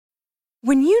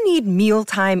When you need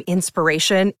mealtime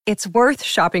inspiration, it's worth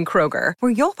shopping Kroger,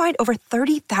 where you'll find over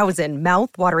 30,000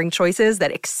 mouth-watering choices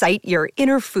that excite your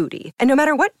inner foodie. And no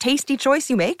matter what tasty choice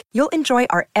you make, you'll enjoy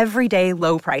our everyday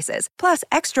low prices, plus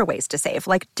extra ways to save,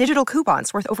 like digital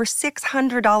coupons worth over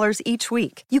 $600 each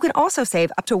week. You can also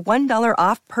save up to $1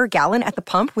 off per gallon at the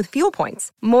pump with fuel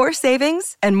points. More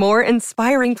savings and more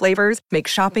inspiring flavors make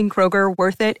shopping Kroger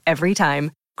worth it every time.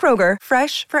 Kroger,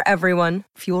 fresh for everyone.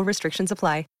 Fuel restrictions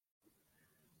apply.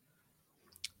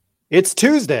 It's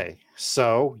Tuesday,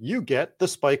 so you get the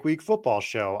Spike Week football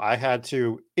show. I had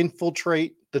to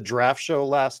infiltrate the draft show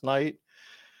last night,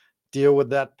 deal with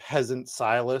that peasant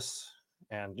Silas,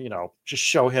 and, just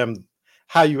show him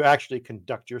how you actually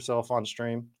conduct yourself on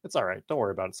stream. It's all right. Don't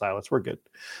worry about it, Silas. We're good.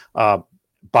 Buy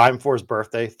him for his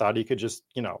birthday. Thought he could just,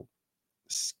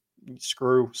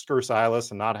 screw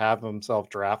Silas and not have himself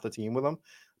draft the team with him.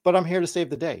 But I'm here to save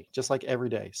the day, just like every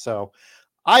day. So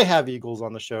I have Eagles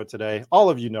on the show today. All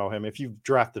of you know him. If you've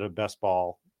drafted a best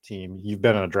ball team, you've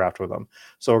been in a draft with him.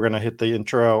 So we're going to hit the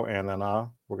intro, and then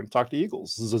we're going to talk to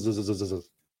Eagles.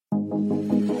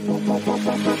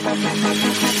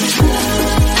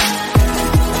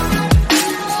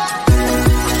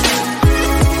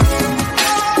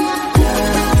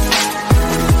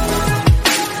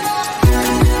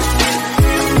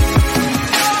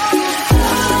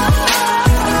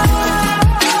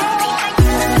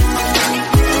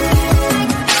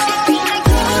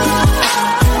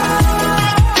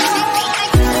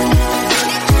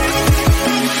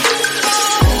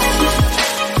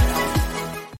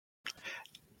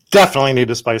 Definitely need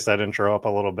to spice that intro up a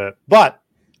little bit, but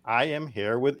I am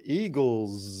here with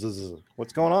Eagles.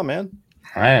 What's going on, man?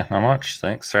 Hi, not much.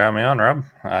 Thanks for having me on, Rob.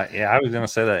 I was going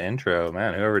to say that intro,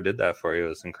 man. Whoever did that for you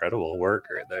was incredible work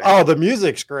right there. Oh, the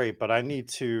music's great, but I need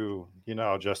to,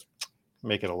 just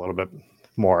make it a little bit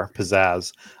more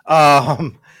pizzazz.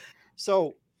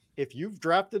 So if you've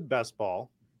drafted best ball,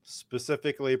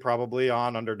 specifically probably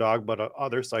on Underdog, but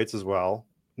other sites as well,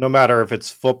 no matter if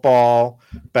it's football,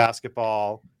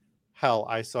 basketball, hell,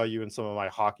 I saw you in some of my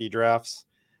hockey drafts.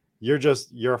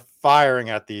 You're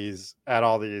firing at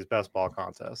all these best ball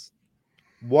contests.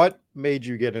 What made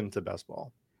you get into best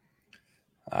ball?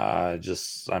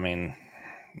 When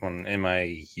in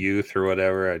my youth or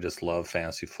whatever, I just love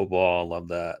fantasy football. I love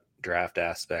that draft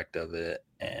aspect of it,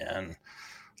 and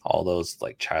all those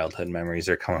like childhood memories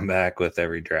are coming back with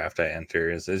every draft I enter.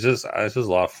 It's just a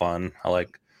lot of fun. I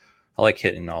like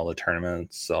hitting all the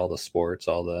tournaments, all the sports,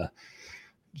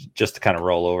 just to kind of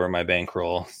roll over my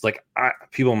bankroll. It's like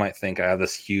people might think I have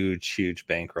this huge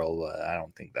bankroll, but I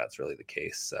don't think that's really the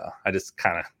case. So I just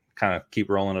kind of keep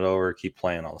rolling it over, keep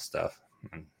playing all the stuff,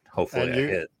 and hopefully I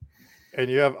hit. And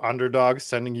you have Underdogs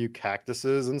sending you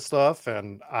cactuses and stuff,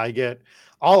 and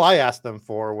all I asked them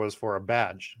was for a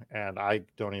badge, and I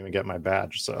don't even get my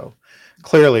badge. So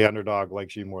clearly Underdog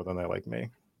likes you more than they like me.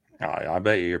 Oh, I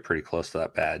bet you're pretty close to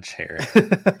that badge here.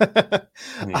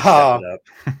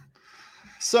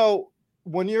 So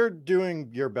when you're doing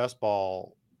your best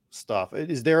ball stuff,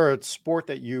 is there a sport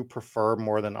that you prefer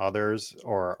more than others,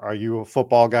 or are you a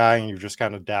football guy and you've just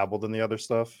kind of dabbled in the other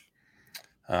stuff?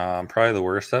 I'm probably the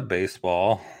worst at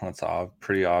baseball. That's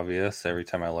pretty obvious every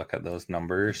time I look at those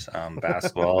numbers.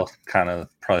 Basketball, kind of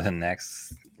probably the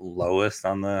next lowest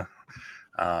on the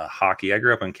hockey. I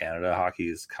grew up in Canada.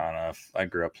 I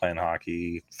grew up playing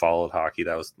hockey, followed hockey.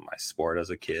 That was my sport as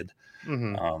a kid.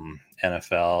 Mm-hmm.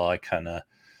 NFL,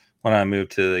 when I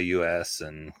moved to the US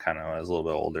and when I was a little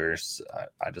bit older,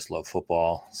 I just love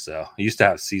football. So I used to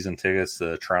have season tickets to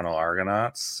the Toronto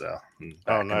Argonauts. So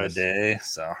back in the day.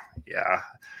 So yeah,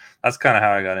 that's kind of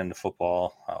how I got into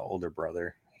football. Older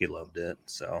brother, he loved it.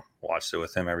 So watched it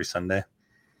with him every Sunday.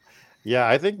 Yeah,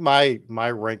 I think my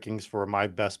rankings for my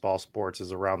best ball sports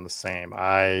is around the same.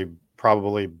 I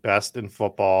probably best in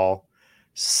football,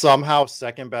 somehow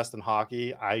second best in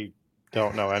hockey. I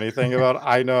don't know anything about it.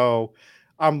 I know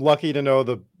I'm lucky to know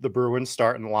the Bruins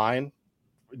starting line,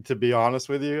 to be honest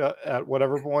with you, at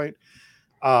whatever point.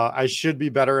 I should be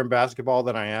better in basketball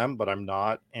than I am, but I'm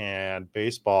not. And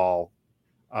baseball,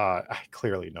 I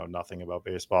clearly know nothing about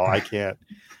baseball. I can't.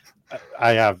 I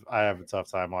have a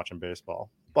tough time watching baseball,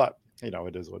 but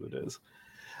it is what it is.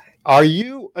 Are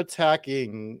you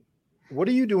attacking? What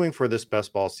are you doing for this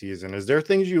best ball season? Is there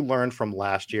things you learned from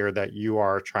last year that you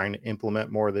are trying to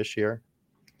implement more this year?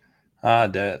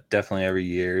 Definitely every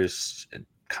year is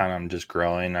I'm just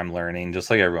growing. I'm learning just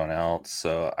like everyone else.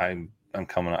 So I'm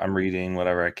reading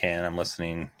whatever I can. I'm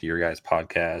listening to your guys'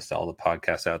 podcast, all the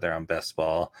podcasts out there on best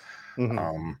ball.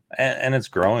 Mm-hmm. And it's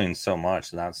growing so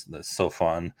much. And that's so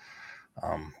fun.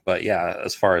 But yeah,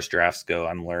 as far as drafts go,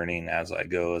 I'm learning as I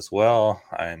go as well.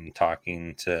 I'm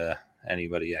talking to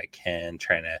anybody I can,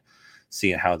 trying to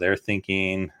see how they're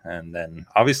thinking. And then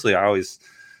obviously I always,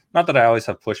 not that I always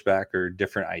have pushback or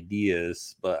different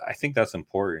ideas, but I think that's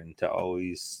important to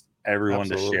always everyone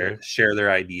to share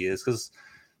their ideas, because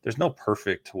there's no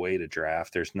perfect way to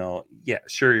draft. There's no, yeah,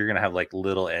 sure, you're gonna have like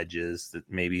little edges that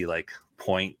maybe like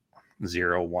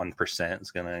 0.01%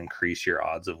 is gonna increase your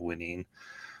odds of winning.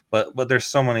 But there's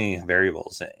so many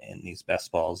variables in these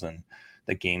best balls, and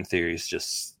the game theory is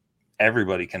just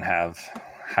everybody can have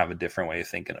a different way of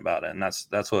thinking about it, and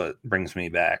that's what brings me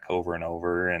back over and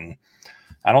over. And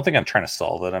I don't think I'm trying to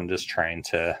solve it. I'm just trying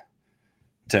to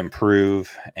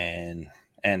improve and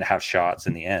have shots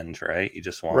in the end, right? You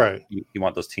just want you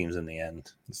want those teams in the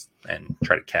end and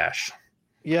try to cash.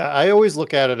 Yeah, I always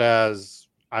look at it as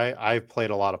I've played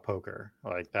a lot of poker.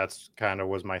 Like that's kind of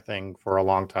was my thing for a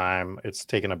long time. It's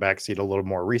taken a backseat a little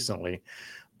more recently.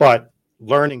 But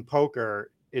learning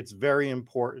poker, it's very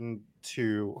important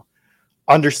to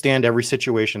understand every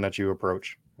situation that you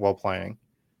approach while playing.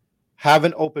 Have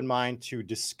an open mind to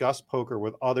discuss poker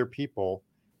with other people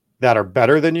that are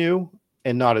better than you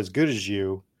and not as good as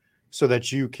you, so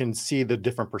that you can see the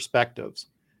different perspectives.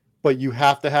 But you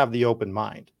have to have the open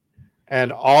mind.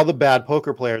 And all the bad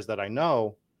poker players that I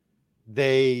know,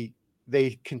 they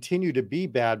continue to be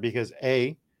bad because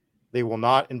A, they will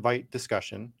not invite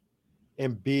discussion,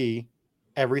 and B,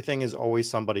 everything is always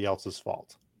somebody else's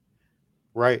fault.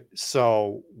 Right.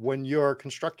 So when you're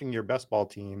constructing your best ball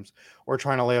teams or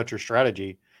trying to lay out your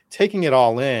strategy, taking it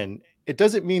all in, it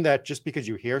doesn't mean that just because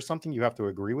you hear something, you have to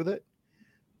agree with it,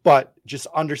 but just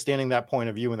understanding that point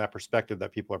of view and that perspective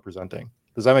that people are presenting.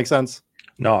 Does that make sense?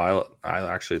 No,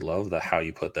 I actually love how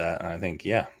you put that. And I think,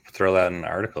 yeah, throw that in an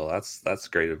article. That's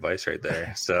great advice right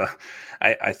there. So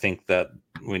I think that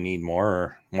we need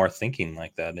more thinking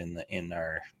like that in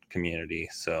our community.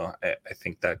 So I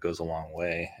think that goes a long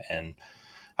way. And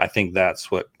I think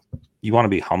that's what you want to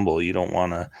be humble. You don't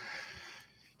want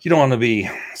to be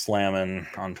slamming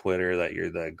on Twitter that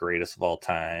you're the greatest of all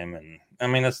time. And I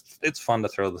mean, it's fun to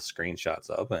throw the screenshots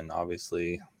up, and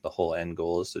obviously the whole end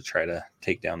goal is to try to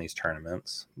take down these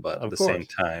tournaments. But at the same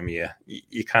time, you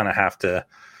kind of have to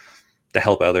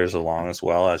help others along as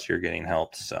well as you're getting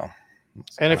helped. So,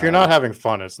 and if you're not having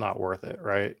fun, it's not worth it,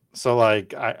 right? So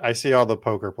like I see all the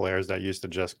poker players that used to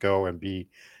just go and be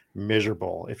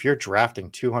miserable. If you're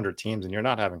drafting 200 teams and you're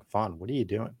not having fun, what are you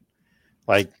doing?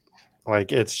 Like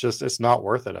it's not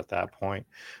worth it at that point.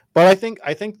 But I think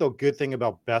the good thing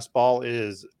about best ball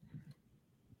is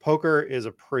poker is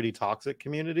a pretty toxic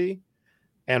community.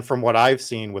 And from what I've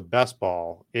seen with best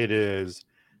ball, it is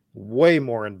way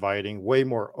more inviting, way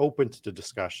more open to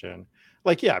discussion.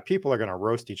 Like, yeah, people are going to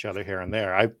roast each other here and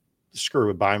there. I screw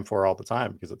with Beimfohr all the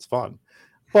time because it's fun.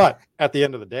 But at the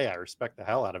end of the day, I respect the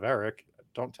hell out of Eric.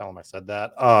 Don't tell him I said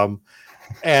that.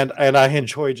 And I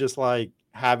enjoy just like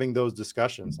having those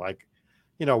discussions. Like,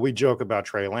 you know, we joke about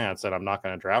Trey Lance that I'm not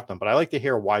going to draft him, but I like to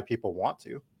hear why people want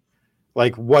to,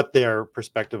 like what their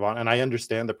perspective on. And I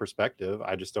understand the perspective.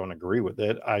 I just don't agree with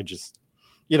it. I just,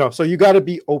 you know, so you got to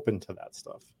be open to that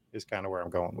stuff is kind of where I'm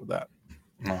going with that.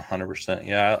 100%.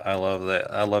 Yeah, I love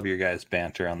that. I love your guys'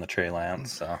 banter on the Trey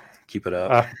Lance. So keep it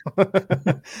up.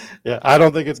 Yeah, I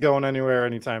don't think it's going anywhere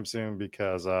anytime soon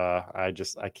because I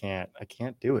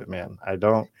can't do it, man. I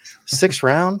don't. 6th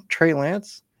round Trey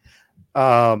Lance.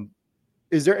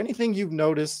 Is there anything you've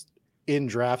noticed in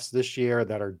drafts this year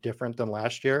that are different than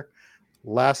last year?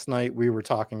 Last night we were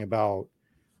talking about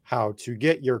how to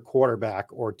get your quarterback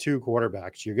or 2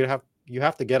 quarterbacks. You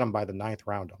have to get them by the 9th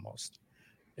round almost,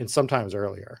 and sometimes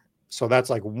earlier. So that's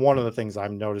like one of the things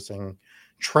I'm noticing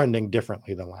trending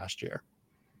differently than last year.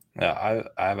 Yeah,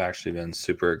 I've actually been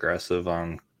super aggressive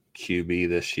on QB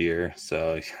this year.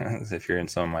 So if you're in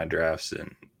some of my drafts,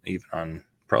 and even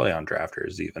probably on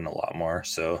drafters, even a lot more.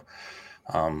 So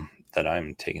that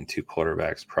I'm taking 2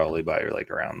 quarterbacks probably by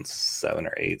like around 7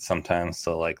 or 8 sometimes.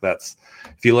 So like that's,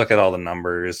 if you look at all the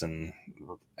numbers and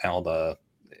all the,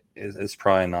 it's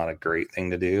probably not a great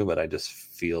thing to do, but I just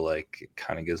feel like it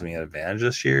kind of gives me an advantage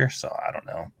this year. So I don't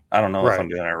know if I'm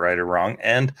doing it right or wrong.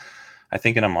 And I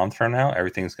think in a month from now,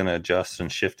 everything's going to adjust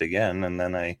and shift again. And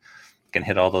then I can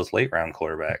hit all those late round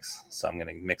quarterbacks. So I'm going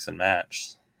to mix and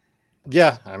match.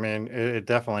 Yeah, I mean, it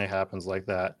definitely happens like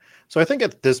that. So I think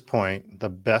at this point, the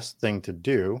best thing to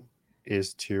do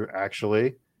is to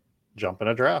actually jump in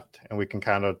a draft, and we can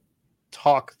kind of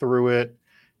talk through it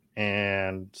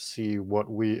and see what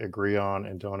we agree on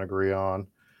and don't agree on.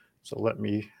 So let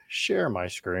me share my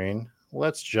screen.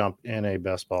 Let's jump in a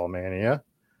Best Ball Mania.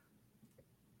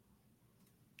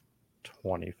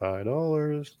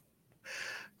 $25.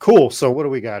 Cool. So what do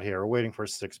we got here? We're waiting for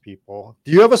 6 people.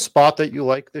 Do you have a spot that you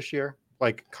like this year?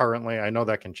 Like currently, I know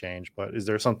that can change, but is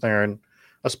there something in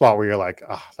a spot where you're like,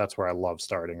 that's where I love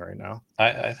starting right now?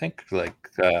 I think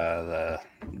like the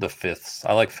fifth.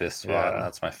 I like fifth spot, and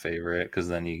that's my favorite because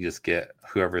then you just get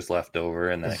whoever's left over,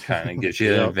 and then it kind of gives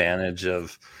you an advantage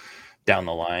of down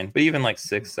the line. But even like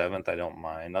 6th, 7th, I don't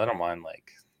mind. I don't mind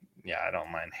I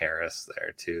don't mind Harris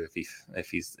there too.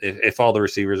 If all the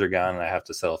receivers are gone and I have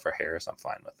to settle for Harris, I'm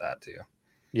fine with that too.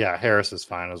 Yeah, Harris is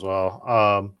fine as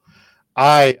well.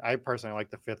 I personally like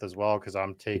the 5th as well because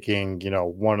I'm taking,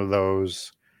 one of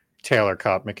those Taylor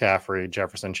Cup, McCaffrey,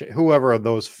 Jefferson, whoever of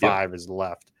those 5 is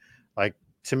left. Like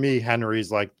to me,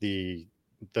 Henry's like the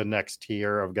next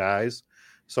tier of guys.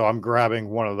 So I'm grabbing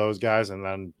one of those guys and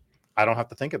then I don't have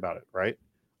to think about it, right?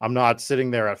 I'm not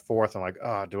sitting there at 4th and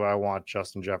like, do I want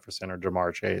Justin Jefferson or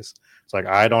Jamar Chase? It's like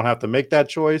I don't have to make that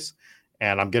choice,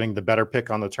 and I'm getting the better pick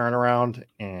on the turnaround,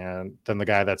 and then the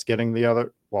guy that's getting the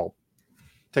other. Well,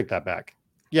 take that back.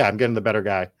 Yeah, I'm getting the better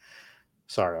guy.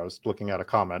 Sorry, I was looking at a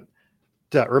comment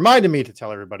that reminded me to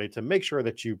tell everybody to make sure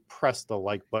that you press the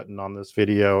like button on this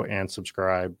video and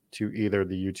subscribe to either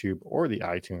the YouTube or the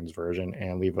iTunes version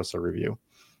and leave us a review.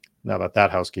 Now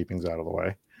that housekeeping's out of the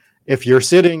way. If you're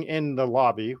sitting in the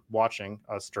lobby watching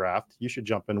us draft, you should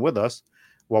jump in with us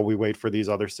while we wait for these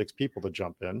other 6 people to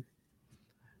jump in.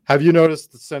 Have you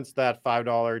noticed since that $5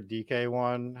 DK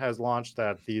one has launched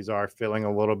that these are filling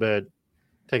a little bit,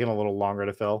 taking a little longer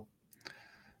to fill?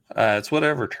 It's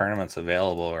whatever tournament's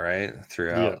available, right?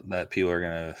 Throughout that people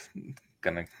are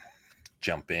gonna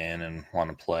jump in and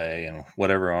want to play and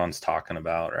whatever everyone's talking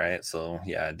about, right? So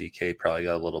yeah, DK probably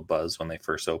got a little buzz when they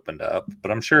first opened up,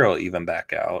 but I'm sure it'll even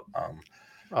back out.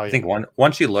 I think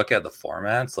once you look at the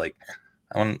formats, like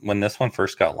when this one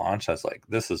first got launched, I was like,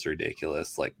 this is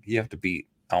ridiculous. Like you have to beat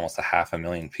almost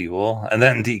 500,000 people, and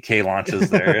then DK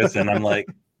launches theirs, and I'm like,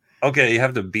 okay, you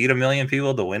have to beat 1 million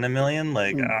people to win 1 million.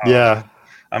 Like,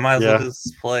 I might as well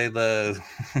just play the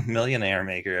Millionaire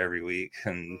Maker every week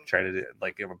and try to do,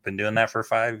 like I've been doing that for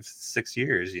 5-6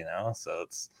 years, So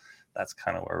that's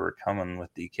kind of where we're coming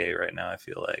with DK right now. I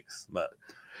feel like, but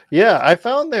yeah, I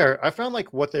found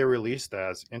like what they released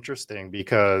as interesting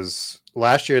because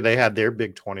last year they had their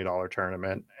big $20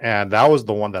 tournament, and that was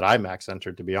the one that I max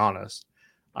entered. To be honest,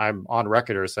 I'm on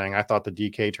record as saying I thought the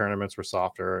DK tournaments were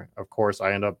softer. Of course,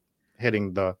 I end up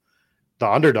hitting the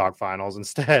underdog finals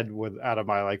instead with out of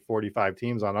my like 45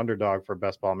 teams on underdog for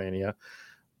Best Ball Mania.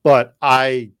 But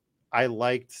I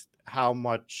liked how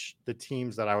much the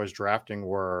teams that I was drafting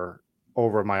were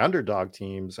over my underdog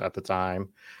teams at the time.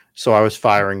 So I was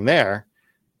firing there,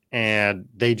 and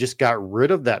they just got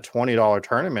rid of that $20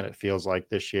 tournament. It feels like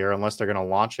this year, unless they're going to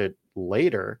launch it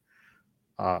later.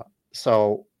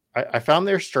 So I found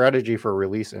their strategy for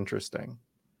release interesting.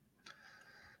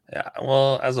 Yeah,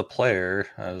 well, as a player,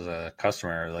 as a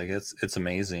customer, like it's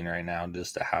amazing right now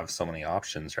just to have so many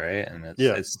options, right? And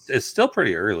it's still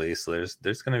pretty early, so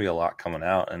there's going to be a lot coming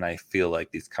out, and I feel like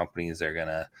these companies they're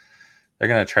gonna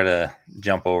try to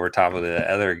jump over top of the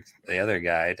other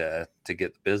guy to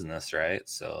get the business, right?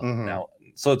 So now,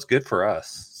 so it's good for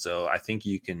us. So I think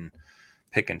you can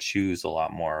pick and choose a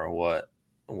lot more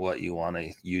what you want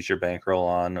to use your bankroll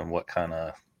on and what kind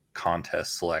of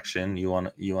contest selection you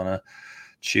want to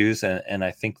choose, and I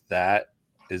think that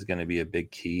is going to be a big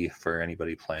key for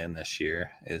anybody playing this year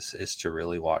is to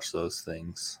really watch those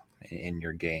things in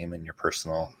your game and your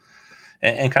personal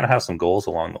and kind of have some goals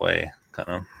along the way. Kind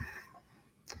of.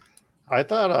 I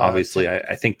thought obviously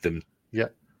I think go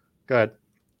ahead.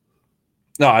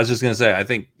 No, I was just gonna say I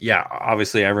think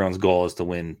obviously everyone's goal is to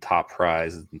win top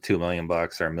prize, $2 million or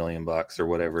 $1 million or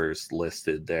whatever is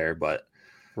listed there, but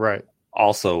right.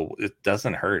 Also, it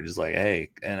doesn't hurt. It's like, hey,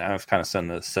 and I've kind of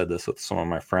said this with some of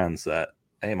my friends that,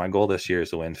 hey, my goal this year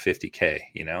is to win 50K.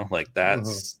 Like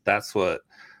that's what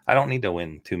I don't need to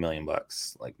win $2 million.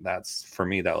 Like that's for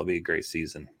me, that would be a great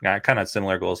season. I kind of had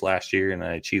similar goals last year, and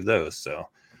I achieved those. So,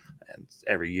 and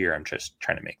every year I'm just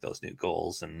trying to make those new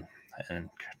goals and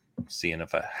seeing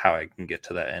how I can get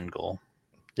to that end goal.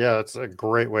 Yeah, that's a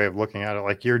great way of looking at it.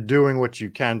 Like you're doing what you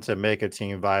can to make a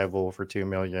team viable for 2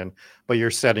 million, but you're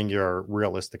setting your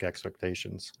realistic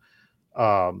expectations.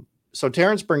 So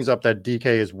Terrence brings up that DK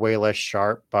is way less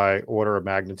sharp by order of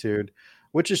magnitude,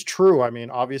 which is true. I mean,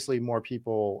 obviously more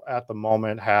people at the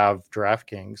moment have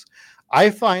DraftKings. I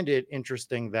find it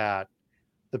interesting that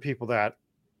the people that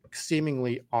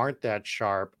seemingly aren't that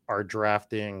sharp are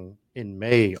drafting in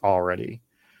May already.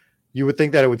 You would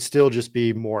think that it would still just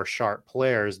be more sharp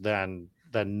players than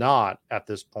not at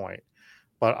this point.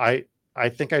 But I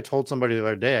think I told somebody the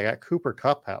other day I got Cooper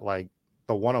Kupp at like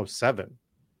the 107.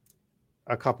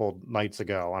 a couple nights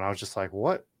ago, and I was just like,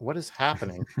 what is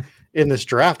happening in this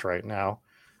draft right now?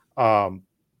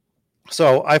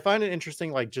 So I find it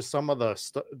interesting, like just some of the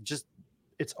just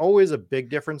it's always a big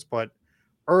difference, but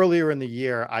earlier in the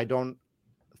year, I don't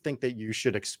think that you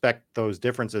should expect those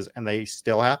differences, and they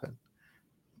still happen.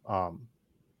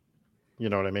 You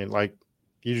know what I mean? Like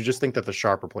you just think that the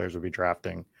sharper players would be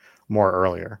drafting more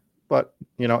earlier, but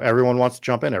everyone wants to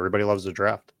jump in. Everybody loves the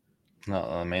draft. No,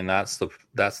 I mean that's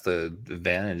the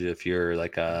advantage if you're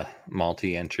like a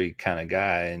multi-entry kind of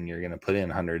guy and you're going to put in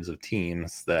hundreds of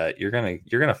teams, that you're going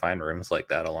to find rooms like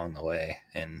that along the way,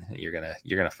 and you're going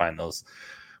to find those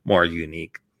more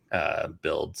unique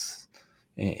builds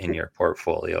in your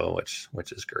portfolio,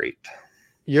 which is great.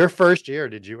 Your first year,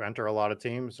 did you enter a lot of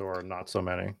teams or not so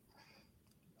many?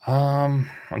 I'm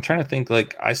trying to think.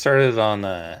 Like I started on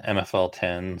the MFL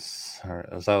 10s, or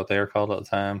is that what they were called at the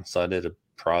time? So I did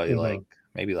probably like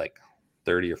maybe like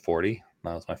 30 or 40.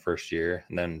 That was my first year,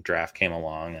 and then draft came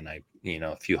along, and I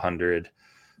a few hundred.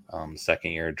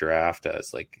 Second year draft, I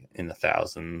was like in the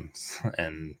thousands,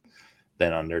 and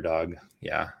then underdog.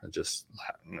 I'm just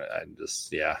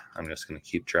gonna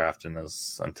keep drafting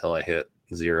those until I hit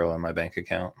zero on my bank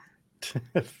account.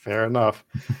 Fair enough.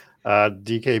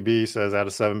 DKB says, out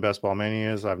of 7 best ball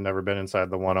manias, I've never been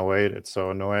inside the 108. It's so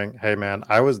annoying. Hey man,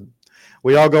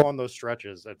 we all go on those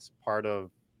stretches. It's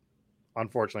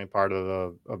unfortunately part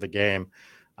of the game.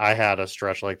 I had a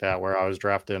stretch like that where I was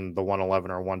drafting the 111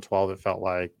 or 112. It felt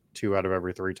like 2 out of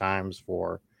every 3 times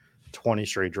for 20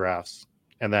 straight drafts.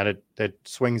 And then it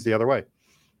swings the other way.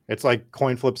 It's like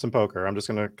coin flips in poker. I'm just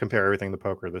going to compare everything to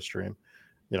poker this stream.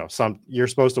 You're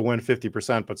supposed to win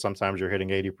 50%, but sometimes you're hitting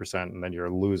 80%, and then you're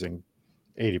losing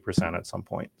 80% at some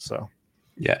point. So,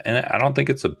 yeah, and I don't think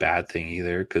it's a bad thing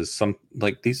either, because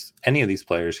any of these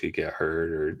players could get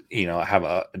hurt or have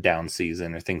a down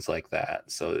season or things like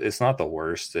that. So it's not the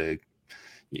worst.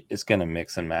 It's going to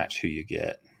mix and match who you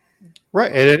get.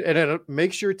 Right, and it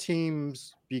makes your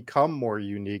teams become more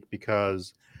unique,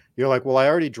 because you're like, well, I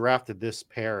already drafted this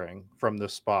pairing from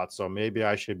this spot, so maybe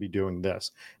I should be doing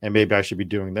this, and maybe I should be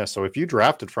doing this. So if you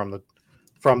drafted from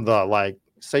the like,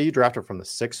 say you drafted from the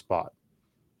 6th spot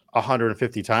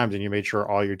 150 times, and you made sure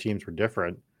all your teams were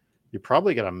different, you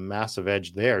probably get a massive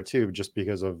edge there too, just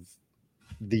because of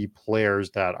the players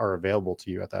that are available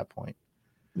to you at that point.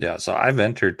 Yeah, so I've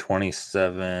entered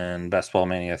 27 Best Ball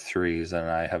Mania 3s, and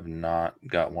I have not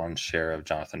got one share of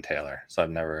Jonathan Taylor. So I've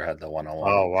never had the 101.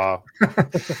 Oh, wow.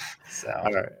 So.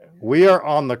 All right. We are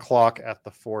on the clock at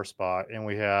the 4 spot, and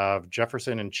we have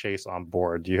Jefferson and Chase on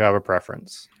board. Do you have a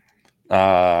preference?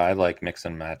 I like mix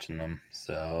and matching them.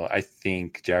 So I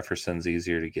think Jefferson's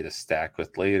easier to get a stack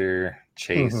with later.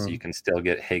 Chase, you can still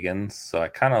get Higgins. So I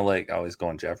kind of like always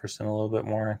going Jefferson a little bit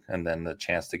more, and then the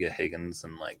chance to get Higgins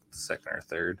in like the 2nd or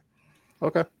 3rd.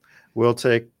 Okay. We'll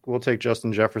take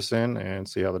Justin Jefferson and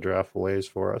see how the draft lays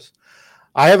for us.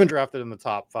 I haven't drafted in the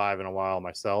top 5 in a while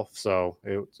myself, so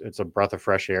it's a breath of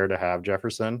fresh air to have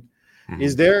Jefferson. Mm-hmm.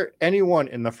 Is there anyone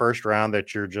in the first round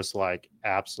that you're just like,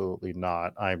 absolutely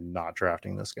not, I'm not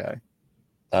drafting this guy?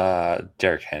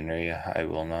 Derrick Henry, I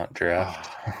will not draft,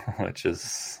 which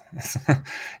is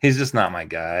he's just not my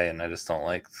guy, and I just don't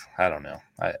like. I don't know.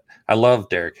 I love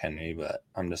Derrick Henry, but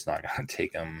I'm just not going to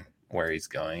take him where he's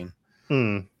going.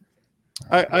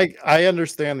 I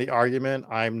understand the argument.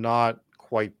 I'm not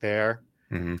quite there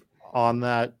on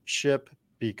that ship,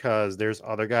 because there's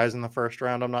other guys in the first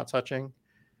round I'm not touching.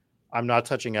 I'm not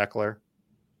touching Eckler.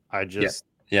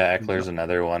 Eckler's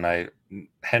another one.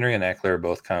 Henry and Eckler are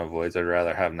both kind of voids. I'd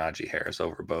rather have Najee Harris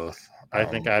over both. I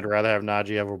think I'd rather have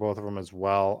Najee over both of them as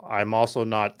well. I'm also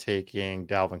not taking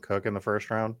Dalvin Cook in the first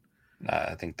round.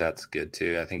 I think that's good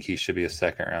too. I think he should be a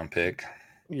 2nd round pick.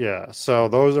 Yeah, so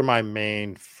those are my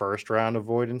main first round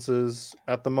avoidances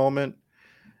at the moment.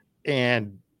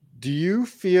 And do you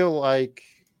feel like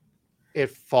it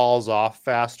falls off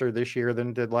faster this year than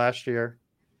it did last year?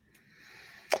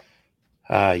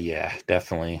 Yeah,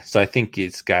 definitely. So I think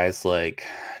it's guys like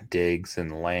Diggs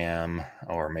and Lamb,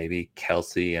 or maybe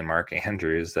Kelsey and Mark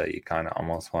Andrews, that you kind of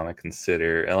almost want to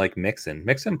consider. And like Mixon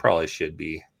probably should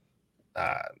be.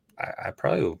 I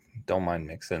probably don't mind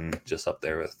Mixon just up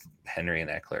there with Henry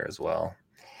and Eckler as well.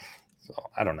 So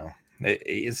I don't know.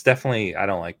 It's definitely, I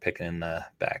don't like picking in the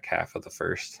back half of the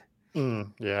first.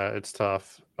 Yeah, it's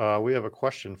tough. We have a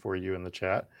question for you in the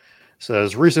chat.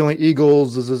 Says, recently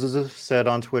Eagles said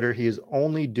on Twitter he is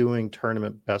only doing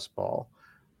tournament best ball.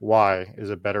 Why?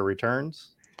 Is it better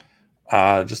returns?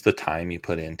 Just the time you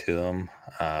put into them.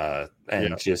 Last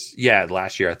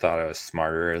year I thought I was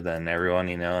smarter than everyone,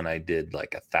 and I did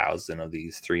like 1,000 of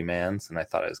these 3-mans, and I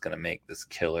thought I was going to make this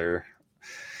killer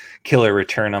killer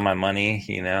return on my money,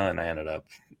 and I ended up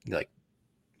like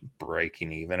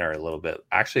breaking even or a little bit.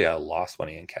 Actually, I lost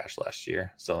money in cash last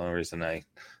year. So the only reason I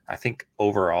think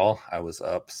overall I was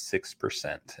up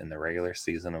 6% in the regular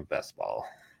season of best ball.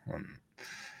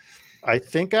 I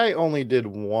think I only did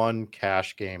one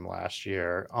cash game last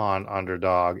year on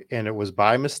Underdog, and it was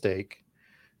by mistake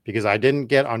because I didn't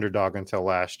get Underdog until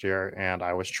last year, and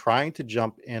I was trying to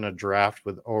jump in a draft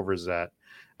with Overzet,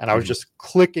 and I was just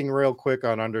clicking real quick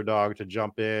on Underdog to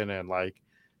jump in and like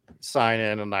sign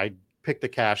in, and I picked the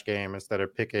cash game instead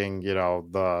of picking,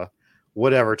 the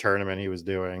whatever tournament he was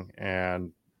doing,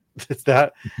 and it's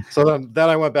that. So then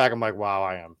I went back. I'm like, wow,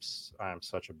 I am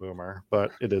such a boomer,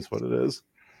 but it is what it is.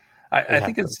 I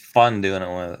think it's fun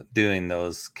doing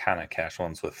those kind of cash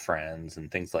ones with friends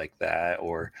and things like that.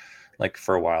 Or like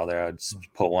for a while there, I'd just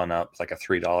put one up, like a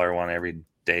 $3 one every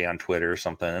day on Twitter or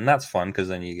something. And that's fun because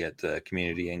then you get the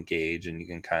community engaged and you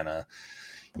can kind of,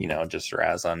 just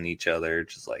razz on each other.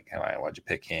 Just like, why'd you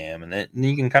pick him? And then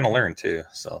you can kind of learn too.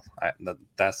 So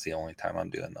that's the only time I'm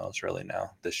doing those really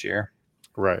now this year.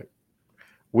 Right.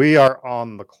 We are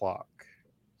on the clock.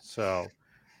 So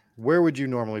where would you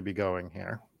normally be going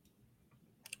here?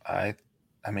 I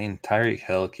mean, Tyreek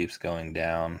Hill keeps going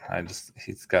down.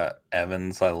 He's got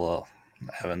Evans. I love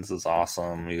Evans is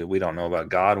awesome. We don't know about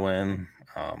Godwin.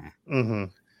 I'm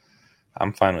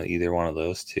fine with either one of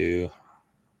those two.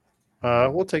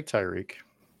 We'll take Tyreek.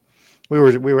 We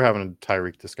were having a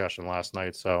Tyreek discussion last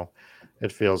night, so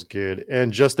it feels good.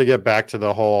 And just to get back to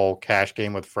the whole cash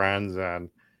game with friends and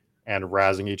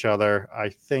razzing each other, I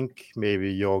think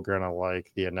maybe you're gonna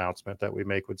like the announcement that we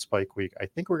make with Spike Week. I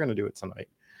think we're gonna do it tonight.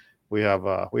 We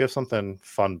have something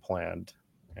fun planned,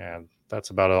 and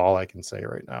that's about all I can say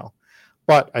right now.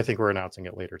 But I think we're announcing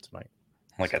it later tonight.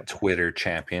 Like a Twitter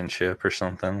championship or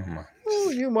something.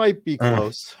 Well, you might be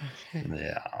close.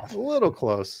 Yeah, a little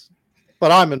close.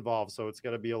 But I'm involved, so it's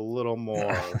going to be a little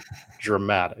more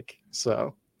dramatic.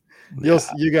 So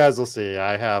you guys will see. We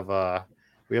have a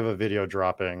video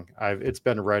dropping. It's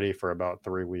been ready for about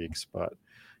 3 weeks, but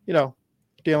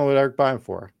dealing with Eric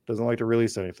Beimfohr. Doesn't like to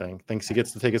release anything. Thinks he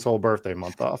gets to take his whole birthday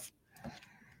month off.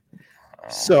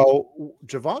 So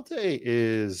Javonte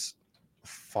is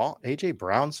AJ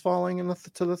Brown's falling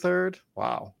to the third.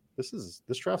 Wow, this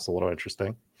draft's a little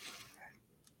interesting.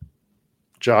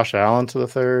 Josh Allen to the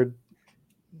third.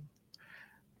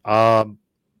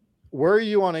 Where are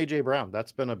you on AJ Brown?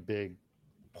 That's been a big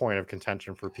point of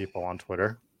contention for people on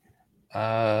Twitter.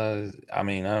 I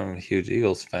mean, I'm a huge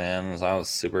Eagles fan, so I was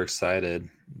super excited,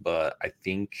 but I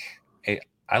think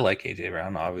I like AJ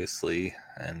Brown, obviously,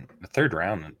 and the third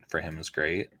round for him is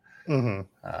great.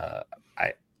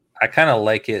 I kind of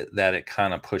like it that it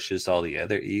kind of pushes all the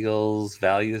other Eagles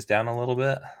values down a little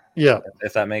bit. Yeah,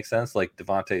 if that makes sense. Like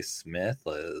Devontae Smith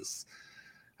is,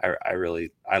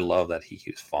 I love that he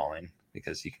keeps falling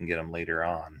because you can get him later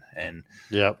on, and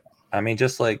I mean,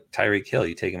 just like Tyreek Hill,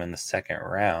 you take him in the second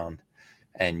round.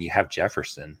 And you have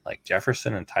Jefferson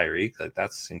and Tyreek. Like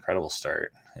that's an incredible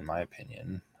start, in my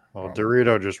opinion. Well,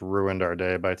 Dorito just ruined our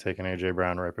day by taking AJ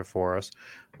Brown right before us.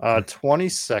 20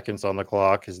 seconds on the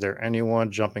clock. Is there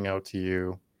anyone jumping out to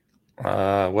you?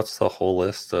 What's the whole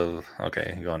list of?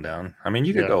 Okay, going down. I mean,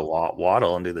 you could go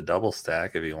Waddle and do the double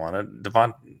stack if you wanted.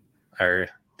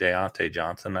 Deontay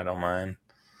Johnson, I don't mind.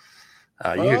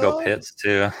 You could go Pitts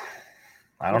too.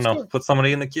 I don't know. Put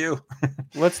somebody in the queue.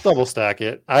 Let's double stack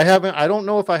it. I don't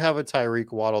know if I have a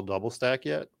Tyreek Waddle double stack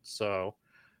yet, so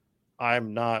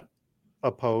I'm not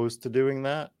opposed to doing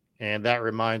that. And that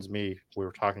reminds me, we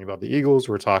were talking about the Eagles.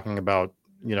 We're talking about,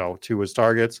 Tua's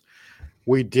targets.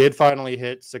 We did finally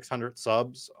hit 600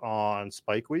 subs on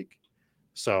Spike Week.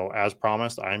 So as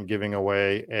promised, I'm giving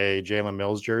away a Jalen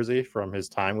Mills jersey from his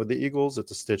time with the Eagles.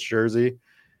 It's a stitch jersey.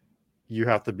 You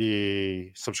have to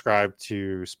be subscribed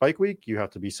to Spike Week. You have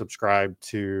to be subscribed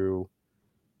to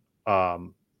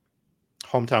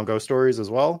Hometown Ghost Stories as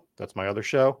well. That's my other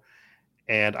show.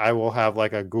 And I will have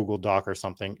like a Google Doc or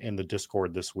something in the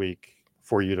Discord this week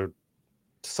for you to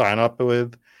sign up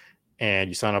with. And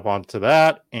you sign up onto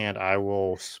that, and I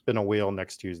will spin a wheel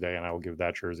next Tuesday, and I will give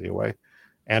that jersey away.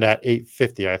 And at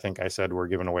 8:50, I think I said we're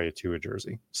giving away a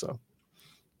jersey. So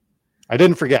I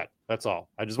didn't forget. That's all.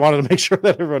 I just wanted to make sure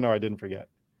that everyone know I didn't forget.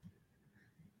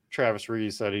 Travis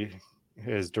Reed said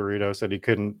his Dorito said he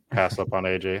couldn't pass up on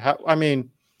AJ.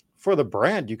 For the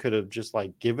brand, you could have just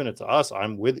like given it to us.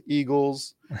 I'm with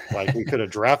Eagles. Like we could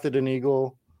have drafted an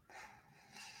Eagle.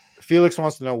 Felix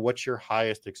wants to know what's your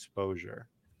highest exposure.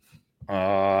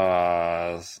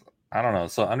 I don't know.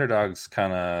 So Underdogs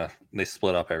they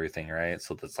split up everything, right?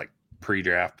 So that's like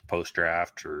pre-draft,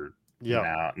 post-draft, or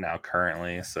now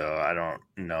currently, so I don't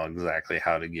know exactly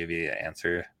how to give you an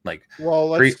answer. Like, well,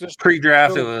 let's just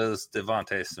pre-draft, it was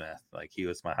Devontae Smith. Like, he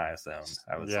was my highest owned.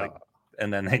 I was yeah. like,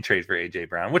 and then they trade for AJ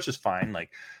Brown, which is fine.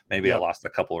 Like, maybe I Yep. lost a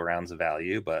couple of rounds of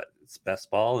value, but it's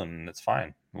best ball and it's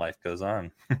fine. Life goes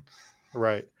on.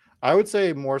 Right. I would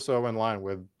say more so in line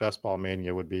with Best Ball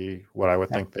Mania would be what I would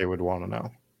think they would want to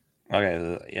know.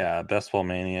 Okay, yeah, Best Ball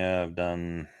Mania, I've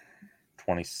done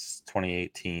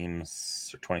 28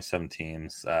 teams or 27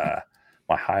 teams.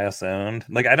 My highest owned,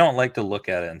 like, I don't like to look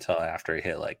at it until after I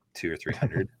hit like 200 or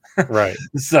 300. Right.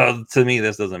 So to me,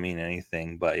 this doesn't mean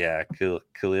anything. But yeah,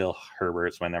 Khalil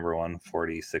Herbert's my number one,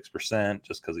 46%,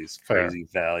 just because he's crazy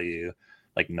value.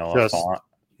 Like Noah Font.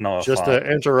 Just to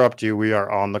interrupt you, we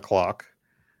are on the clock.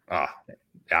 Yeah,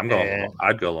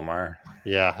 I'd go Lamar.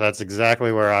 Yeah, that's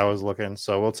exactly where I was looking.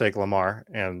 So we'll take Lamar,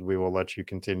 and we will let you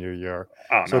continue your.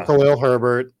 Khalil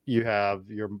Herbert, you have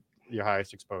your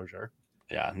highest exposure.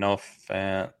 Yeah, no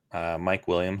Fant. Mike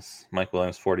Williams. Mike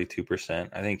Williams, 42%.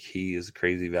 I think he is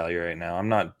crazy value right now. I'm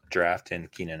not drafting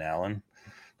Keenan Allen.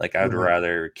 Like, I'd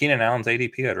rather Keenan Allen's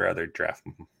ADP. I'd rather draft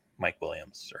Mike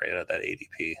Williams right at that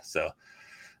ADP. So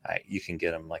you can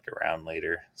get him like a round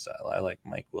later. So I like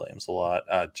Mike Williams a lot.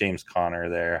 James Conner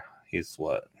there. He's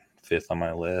fifth on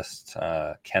my list.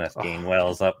 Kenneth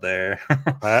Gainwell's up there.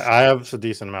 I have a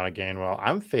decent amount of Gainwell.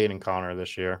 I'm fading Conner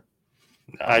this year.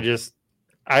 No.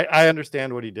 I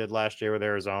understand what he did last year with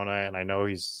Arizona, and I know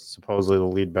he's supposedly the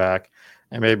lead back.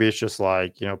 And maybe it's just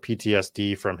like,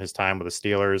 PTSD from his time with the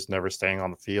Steelers, never staying on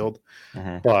the field.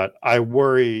 Mm-hmm. But I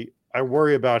worry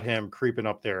about him creeping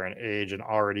up there in age and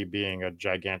already being a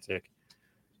gigantic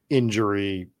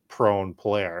injury-prone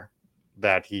player,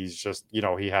 that he's just,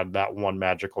 he had that one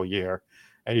magical year,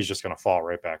 and he's just going to fall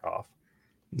right back off.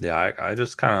 Yeah, I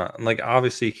just kind of like,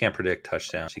 obviously you can't predict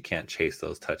touchdowns. You can't chase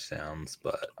those touchdowns,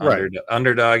 but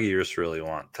underdog, you just really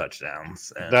want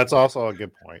touchdowns. And that's also a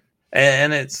good point.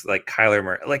 And it's like Kyler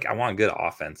Murray. Like, I want good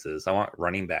offenses. I want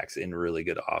running backs in really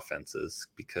good offenses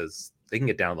because they can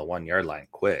get down to the 1 yard line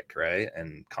quick, right?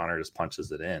 And Connor just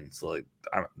punches it in. So, like,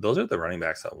 those are the running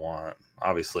backs I want,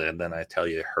 obviously. And then I tell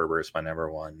you, Herbert's my number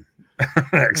one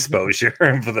exposure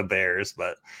for the Bears,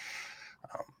 but.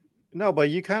 No, but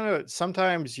you kind of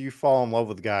sometimes you fall in love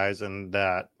with guys in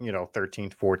that,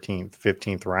 13th, 14th,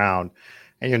 15th round,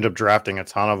 and you end up drafting a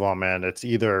ton of them. And it's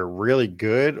either really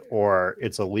good or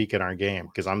it's a leak in our game,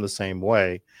 because I'm the same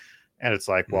way. And it's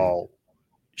like, well,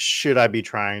 should I be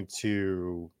trying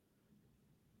to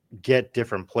get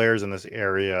different players in this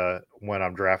area when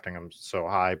I'm drafting them so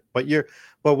high? But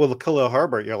with Khalil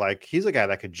Herbert, you're like, he's a guy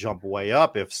that could jump way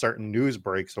up if certain news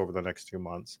breaks over the next 2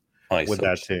 months with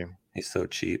that team. He's so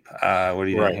cheap. What are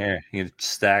you doing here? You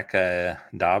stack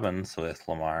Dobbins with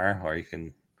Lamar, or you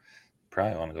can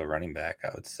probably want to go running back,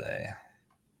 I would say.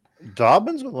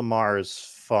 Dobbins with Lamar is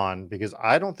fun because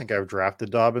I don't think I've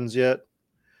drafted Dobbins yet.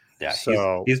 Yeah,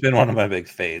 so he's been one of my big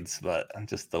fades, but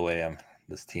just the way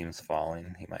this team's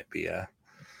falling, he might be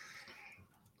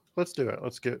Let's do it.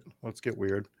 Let's get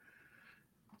weird.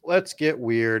 Let's get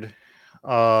weird.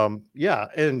 Yeah,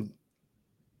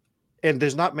 and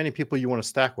there's not many people you want to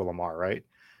stack with Lamar, right?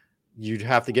 You'd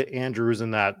have to get Andrews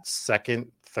in that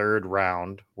second, third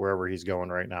round, wherever he's going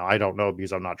right now. I don't know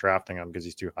because I'm not drafting him because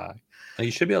he's too high.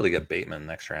 You should be able to get Bateman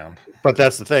next round. But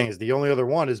that's the thing, is the only other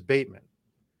one is Bateman.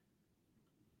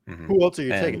 Mm-hmm. Who else are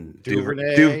you taking?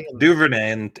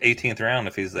 Duvernay in 18th round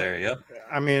if he's there. Yep.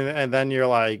 I mean, and then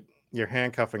you're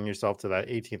handcuffing yourself to that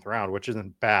 18th round, which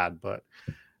isn't bad. But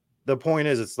the point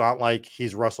is, it's not like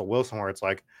he's Russell Wilson where it's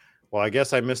like, well, I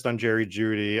guess I missed on Jerry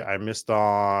Jeudy. I missed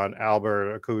on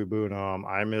Albert Akuyibunam.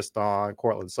 I missed on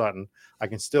Cortland Sutton. I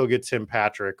can still get Tim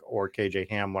Patrick or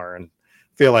KJ Hamler and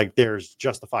feel like there's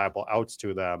justifiable outs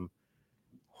to them.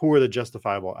 Who are the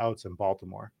justifiable outs in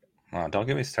Baltimore? Oh, don't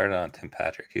get me started on Tim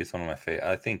Patrick. He's one of my favorite.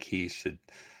 I think he should.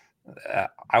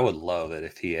 I would love it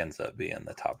if he ends up being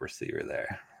the top receiver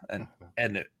there. And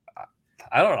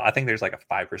I don't know. I think there's like a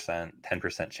 5%,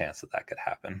 10% chance that could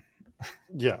happen.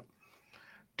 Yeah.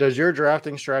 Does your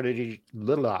drafting strategy change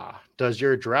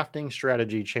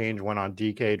when on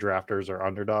DK drafters or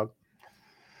underdog?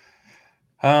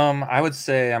 I would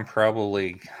say I'm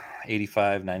probably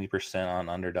 85, 90% on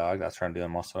underdog. That's where I'm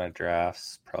doing most of my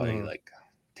drafts. Probably like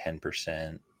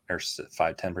 10% or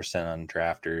 5-10% on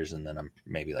drafters, and then I'm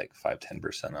maybe like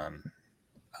 5-10%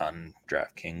 on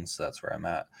DraftKings. So that's where I'm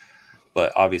at.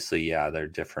 But obviously, yeah, they're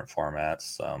different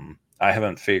formats. I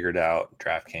haven't figured out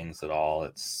DraftKings at all.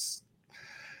 It's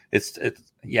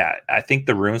yeah, I think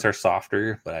the rooms are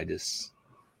softer, but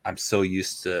I'm so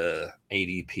used to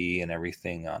ADP and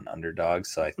everything on underdog.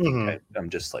 So I think I'm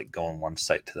just like going one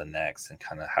site to the next and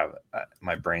kind of have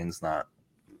my brain's not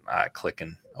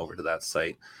clicking over to that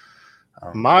site.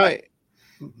 My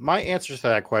answer to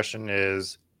that question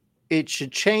is it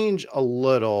should change a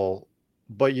little,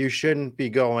 but you shouldn't be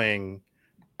going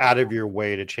out of your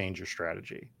way to change your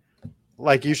strategy.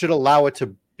 Like you should allow it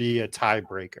to be a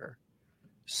tiebreaker.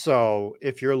 So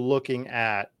if you're looking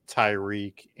at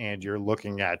Tyreek and you're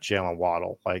looking at Jalen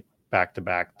Waddle, like back to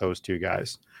back, those two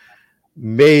guys,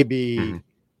 maybe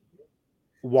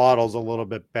Waddle's a little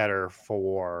bit better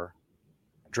for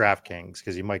DraftKings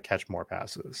because he might catch more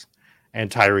passes. And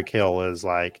Tyreek Hill is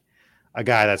like a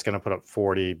guy that's going to put up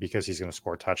 40 because he's going to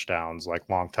score touchdowns, like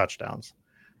long touchdowns.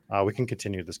 We can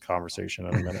continue this conversation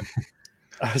in a minute.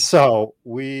 So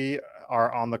we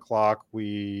are on the clock.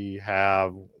 We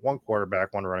have one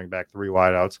quarterback, one running back, 3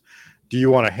 wideouts. Do you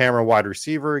want to hammer wide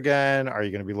receiver again? Are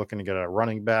you going to be looking to get a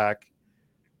running back?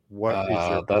 What is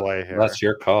your play here? That's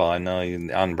your call. I know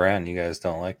on brand, you guys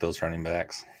don't like those running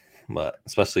backs, but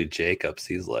especially Jacobs,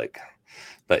 he's the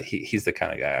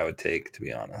kind of guy I would take, to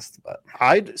be honest. But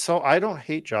I don't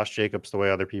hate Josh Jacobs the way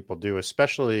other people do,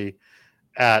 especially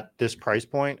at this price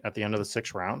point at the end of the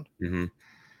 6th round. Mm-hmm.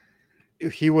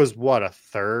 He was a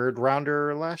 3rd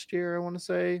rounder last year, I want to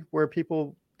say, where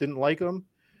people didn't like him.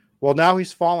 Well, now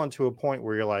he's fallen to a point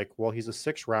where you're like, well, he's a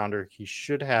 6th rounder. He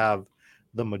should have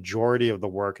the majority of the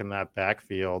work in that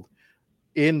backfield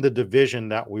in the division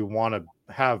that we want to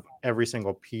have every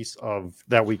single piece of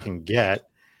that we can get.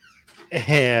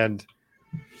 And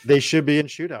they should be in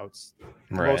shootouts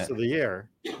most of the year.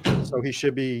 So he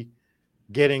should be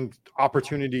getting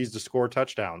opportunities to score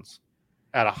touchdowns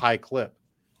at a high clip.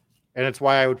 And it's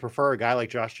why I would prefer a guy like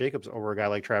Josh Jacobs over a guy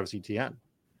like Travis Etienne.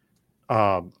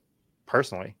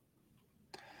 Personally.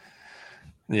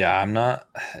 Yeah, I'm not.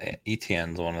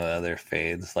 Etienne's one of the other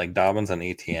fades. Like Dobbins and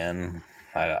Etienne.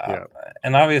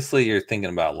 And obviously you're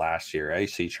thinking about last year, right?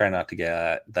 So you try not to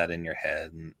get that in your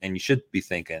head. And you should be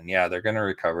thinking, yeah, they're going to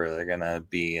recover. They're going to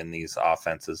be in these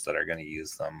offenses that are going to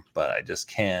use them. But I just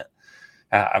can't.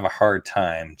 I have a hard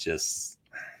time just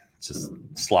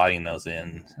slotting those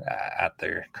in at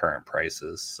their current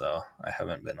prices. So I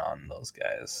haven't been on those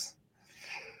guys.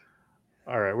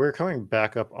 All right, we're coming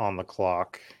back up on the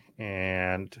clock.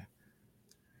 And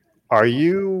would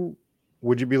you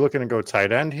be looking to go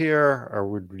tight end here, or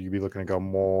would you be looking to go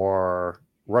more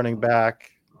running back?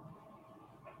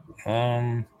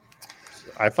 I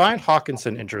find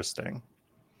Hawkinson interesting.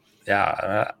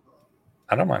 Yeah,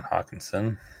 I don't mind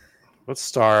Hawkinson. Let's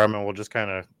star him, and we'll just kind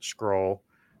of scroll.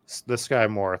 The Sky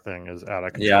Moore thing is out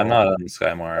of control. Yeah, I'm not on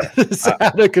Sky Moore. It's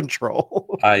out of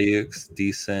control. Ayuk's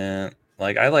decent.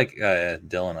 Like I like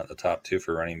Dillon at the top too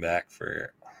for running back.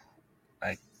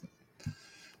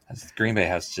 Green Bay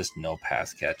has just no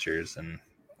pass catchers, and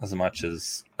as much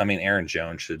as Aaron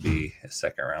Jones should be a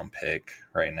 2nd round pick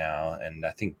right now, and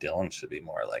I think Dillon should be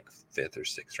more like 5th or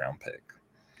 6th round pick.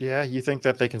 Yeah, you think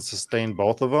that they can sustain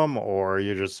both of them, or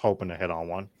you're just hoping to hit on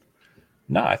one?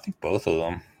 No, I think both of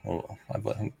them. Well, I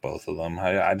think both of them.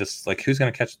 I just like who's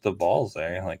going to catch the balls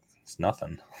there? Like it's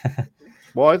nothing.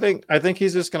 Well, I think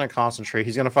he's just going to concentrate.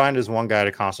 He's going to find his one guy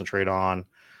to concentrate on.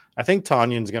 I think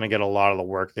Tanyan's going to get a lot of the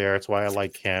work there. It's why I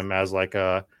like him as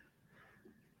I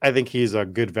think he's a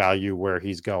good value where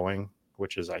he's going,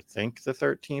 which is I think the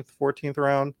 13th, 14th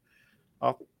round.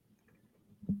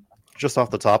 Just off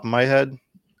the top of my head.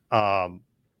 But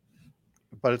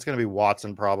it's going to be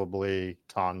Watson, probably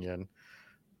Tanyan.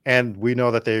 And we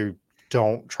know that they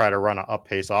don't try to run an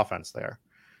up-pace offense there.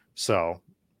 So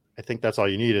I think that's all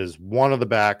you need is one of the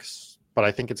backs, but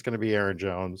I think it's going to be Aaron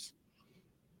Jones.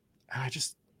 I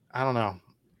don't know.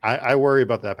 I worry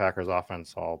about that Packers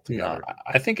offense altogether. No,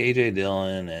 I think A.J.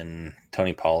 Dillon and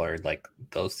Tony Pollard, like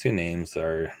those two names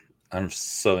I'm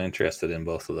so interested in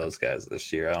both of those guys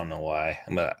this year. I don't know why,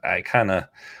 but I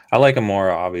like them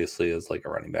more obviously as like a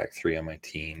running back 3 on my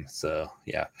team. So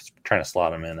yeah, trying to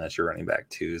slot them in as your running back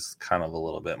 2 is kind of a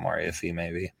little bit more iffy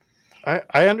maybe.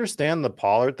 I understand the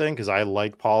Pollard thing because I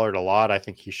like Pollard a lot. I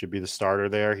think he should be the starter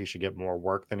there. He should get more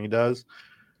work than he does.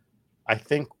 I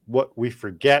think what we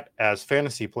forget as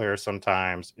fantasy players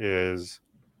sometimes is,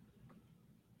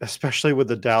 especially with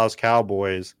the Dallas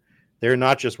Cowboys, they're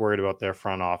not just worried about their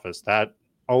front office. That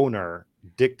owner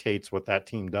dictates what that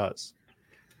team does.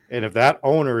 And if that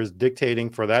owner is dictating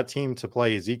for that team to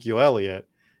play Ezekiel Elliott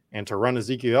and to run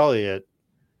Ezekiel Elliott,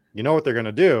 you know what they're going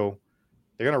to do?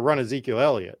 They're going to run Ezekiel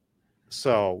Elliott.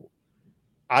 So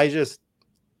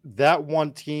that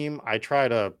one team, I try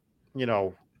to,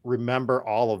 remember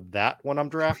all of that when I'm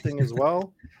drafting as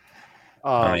well.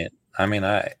 I mean,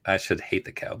 I should hate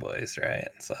the Cowboys, right?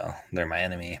 So they're my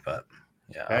enemy, but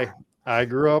yeah. Hey,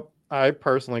 I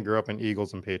personally grew up an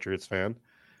Eagles and Patriots fan.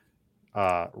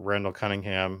 Randall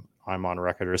Cunningham, I'm on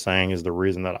record as saying, is the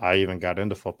reason that I even got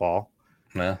into football.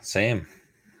 Yeah, same.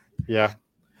 Yeah,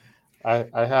 I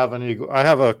have an Eagle. I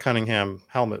have a Cunningham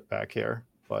helmet back here,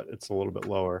 but it's a little bit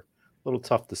lower, a little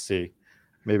tough to see.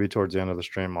 Maybe towards the end of the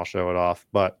stream, I'll show it off.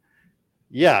 But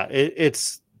yeah,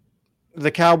 it's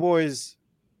the Cowboys.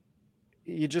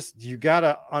 You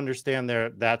gotta understand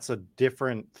that's a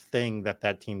different thing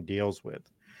that team deals with.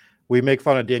 We make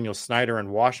fun of Daniel Snyder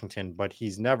in Washington, but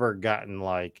he's never gotten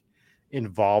like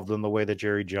involved in the way that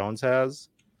Jerry Jones has.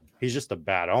 He's just a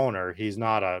bad owner. He's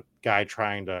not a guy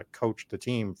trying to coach the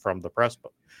team from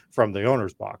the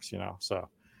owner's box, So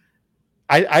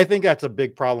I think that's a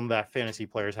big problem that fantasy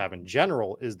players have in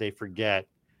general is they forget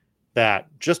that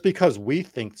just because we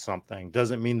think something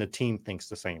doesn't mean the team thinks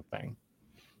the same thing.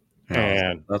 No,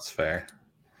 And that's fair.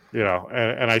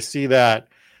 And I see that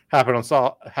happen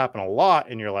a lot.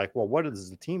 And you're like, well, what does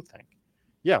the team think?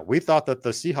 Yeah, we thought that the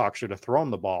Seahawks should have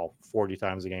thrown the ball 40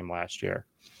 times a game last year,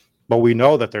 but we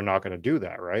know that they're not going to do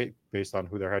that, right? Based on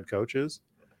who their head coach is.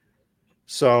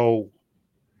 So,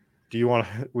 we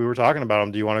were talking about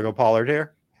him. Do you want to go Pollard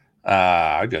here?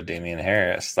 I'd go Damian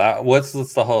Harris. What's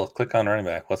the whole click on running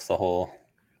back? What's the whole?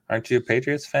 Aren't you a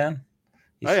Patriots fan?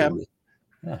 I am.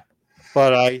 Yeah.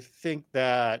 But I think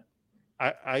that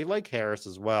I like Harris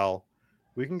as well.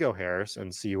 We can go Harris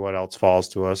and see what else falls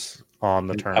to us on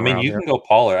the turnaround. I mean, you can go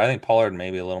Pollard. I think Pollard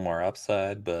may be a little more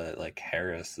upside, but like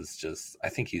Harris is just, I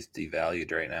think he's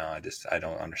devalued right now. I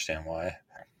don't understand why.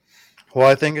 Well,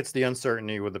 I think it's the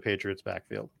uncertainty with the Patriots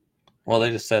backfield. Well,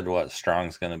 they just said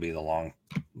Strong's going to be the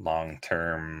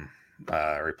long-term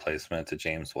replacement to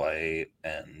James White,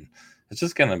 and it's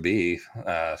just going to be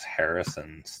Harris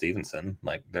and Stevenson.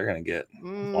 Like they're going to get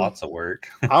lots of work.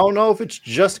 I don't know if it's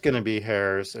just going to be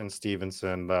Harris and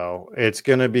Stevenson, though. It's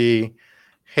going to be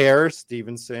Harris,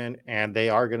 Stevenson, and they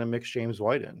are going to mix James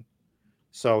White in.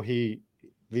 So they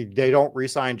don't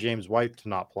re-sign James White to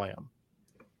not play him.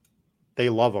 They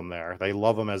love him there. They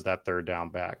love him as that third down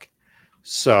back.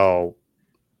 So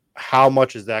how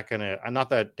much is that going to –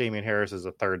 not that Damian Harris is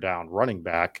a third down running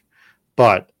back,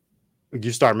 but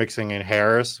you start mixing in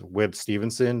Harris with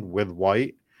Stevenson, with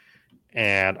White,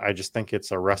 and I just think it's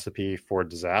a recipe for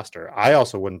disaster. I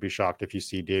also wouldn't be shocked if you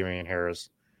see Damian Harris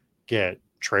get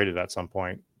traded at some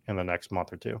point in the next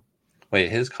month or two. Wait,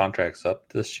 his contract's up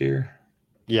this year?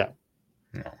 Yeah.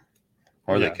 No.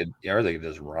 Or they could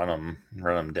just run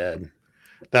him dead.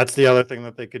 That's the other thing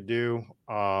that they could do.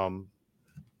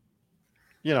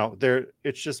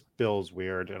 It's just Bill's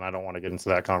weird, and I don't want to get into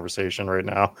that conversation right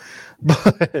now.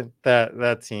 But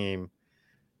that team,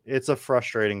 it's a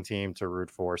frustrating team to root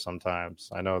for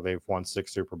sometimes. I know they've won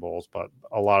 6 Super Bowls, but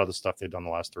a lot of the stuff they've done the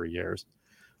last 3 years,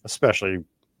 especially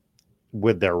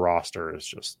with their roster, is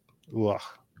just ugh.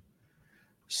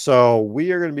 So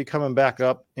we are going to be coming back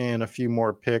up in a few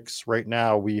more picks. Right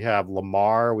now, we have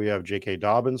Lamar, we have J.K.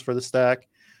 Dobbins for the stack.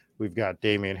 We've got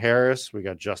Damian Harris, we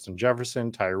got Justin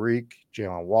Jefferson, Tyreek,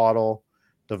 Jalen Waddle,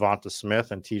 Devonta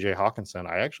Smith, and TJ Hawkinson.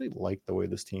 I actually like the way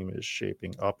this team is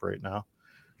shaping up right now.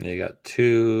 You got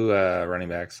 2 running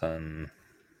backs on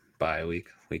bye week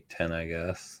 10, I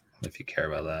guess, if you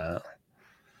care about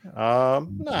that.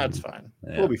 No, it's fine.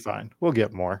 Yeah. We'll be fine. We'll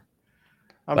get more.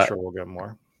 I'm sure we'll get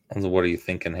more. What are you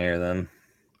thinking here then?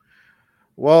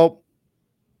 Well,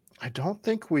 I don't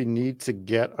think we need to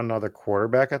get another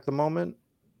quarterback at the moment,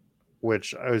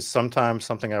 which is sometimes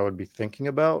something I would be thinking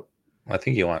about. I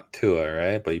think you want Tua,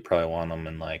 right? But you probably want them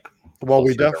in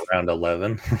around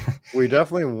 11. We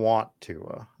definitely want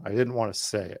Tua. I didn't want to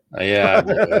say it. Yeah,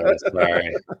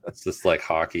 sorry. It's just like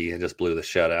hockey. It just blew the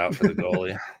shutout for the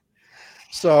goalie.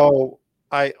 So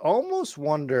I almost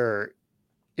wonder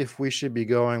if we should be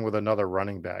going with another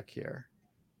running back here.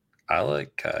 I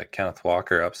like Kenneth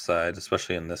Walker upside,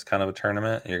 especially in this kind of a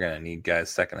tournament. You're going to need guys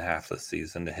second half of the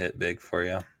season to hit big for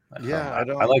you. Yeah,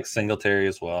 I like Singletary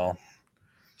as well.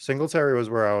 Singletary was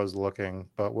where I was looking,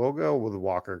 but we'll go with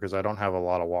Walker because I don't have a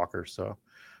lot of Walker. So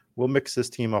we'll mix this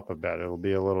team up a bit. It'll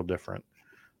be a little different.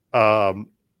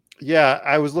 Yeah,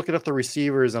 I was looking at the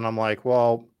receivers and I'm like,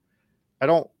 well, I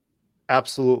don't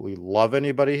absolutely love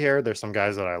anybody here. There's some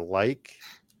guys that I like,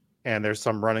 and there's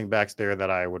some running backs there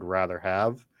that I would rather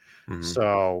have. Mm-hmm.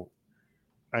 So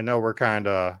I know we're kind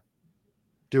of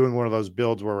doing one of those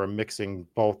builds where we're mixing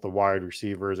both the wide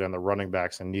receivers and the running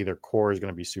backs, and neither core is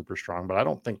going to be super strong, but I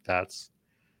don't think that's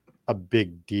a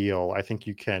big deal. I think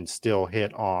you can still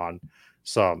hit on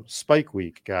some spike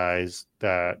week guys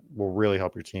that will really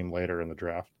help your team later in the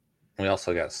draft. We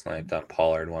also got sniped on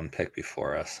Pollard 1 pick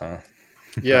before us, huh?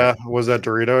 Yeah, was that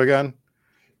Dorito again?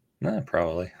 No,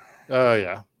 probably. Oh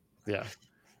yeah, of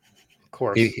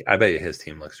course. I bet you his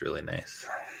team looks really nice.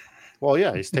 Well,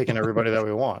 yeah, he's taking everybody that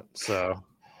we want. So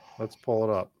let's pull it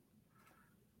up.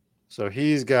 So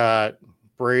he's got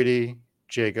Brady,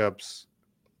 Jacobs,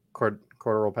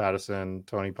 Cordero Patterson,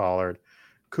 Tony Pollard,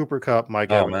 Cooper Kupp,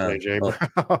 Mike Evans, AJ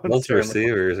Brown. Those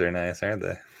receivers are nice, aren't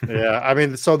they? Yeah, I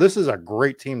mean, so this is a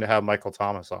great team to have Michael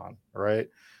Thomas on, right?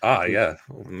 Yeah.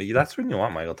 That's when you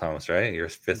want Michael Thomas, right? Your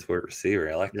fifth word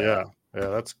receiver. I like that.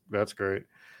 Yeah, that's great.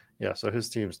 Yeah, so his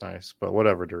team's nice, but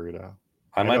whatever, Dorito.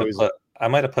 I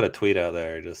might have put a tweet out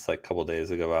there just like a couple days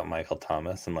ago about Michael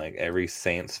Thomas, and like every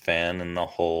Saints fan in the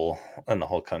whole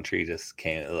country just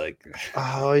came like.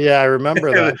 Oh yeah, I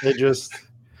remember that. They just.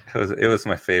 It was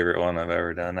my favorite one I've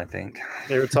ever done, I think.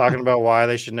 They were talking about why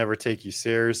they should never take you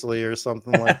seriously or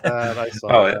something like that. I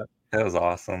saw that. That was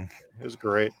awesome. It was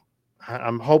great.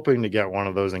 I'm hoping to get one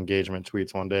of those engagement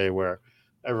tweets one day where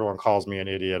everyone calls me an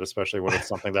idiot, especially when it's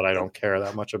something that I don't care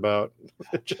that much about.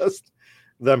 Just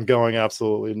them going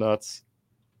absolutely nuts.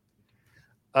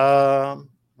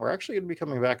 We're actually going to be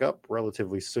coming back up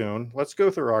relatively soon. Let's go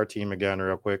through our team again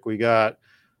real quick. We got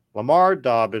Lamar,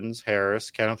 Dobbins,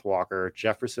 Harris, Kenneth Walker,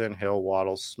 Jefferson, Hill,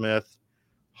 Waddle, Smith,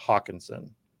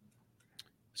 Hawkinson.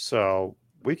 So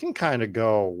we can kind of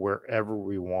go wherever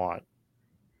we want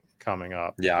coming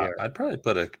up. Yeah, here. I'd probably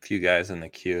put a few guys in the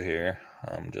queue here.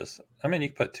 You can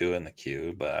put 2 in the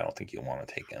queue, but I don't think you want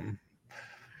to take him.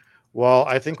 Well,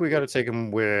 I think we got to take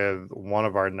him with one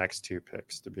of our next 2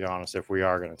 picks, to be honest, if we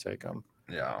are going to take him.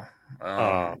 Yeah.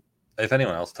 If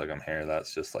anyone else took him here,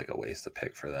 that's just like a waste of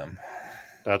pick for them.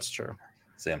 That's true.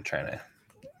 See, I'm trying to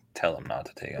tell them not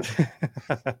to take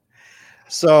him.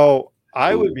 So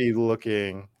I would be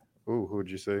looking. Ooh, who would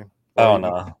you say? Oh,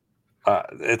 no.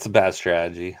 It's a bad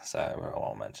strategy, so I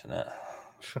won't mention it.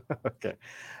 Okay.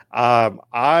 I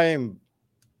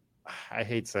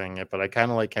hate saying it, but I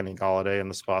kind of like Kenny Golladay in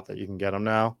the spot that you can get him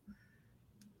now.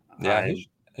 Yeah,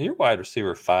 you're wide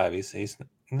receiver 5. He's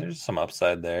there's some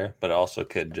upside there, but it also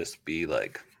could just be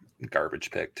like garbage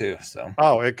pick too. So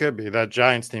it could be that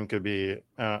Giants team could be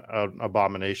an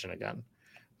abomination again.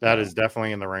 That is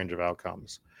definitely in the range of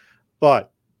outcomes.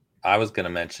 But I was going to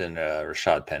mention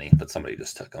Rashad Penny, but somebody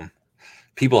just took him.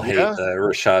 People hate the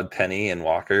Rashad Penny and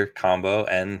Walker combo,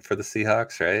 and for the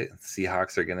Seahawks, right?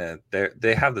 Seahawks are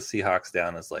they have the Seahawks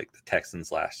down as like the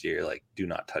Texans last year, like do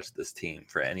not touch this team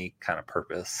for any kind of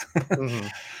purpose. Mm-hmm.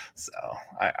 So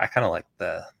I kind of like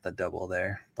the double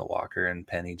there, the Walker and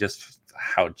Penny, just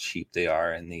how cheap they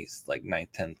are in these like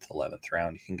 9th, 10th, 11th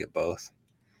round. You can get both.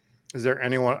 Is there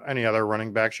any other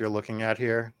running backs you're looking at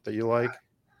here that you like?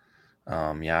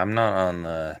 I'm not on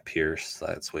the Pierce.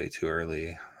 That's way too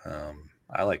early.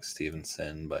 I like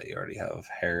Stevenson, but you already have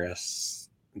Harris.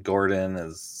 Gordon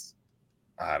is,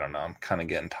 I don't know. I'm kind of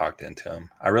getting talked into him.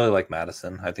 I really like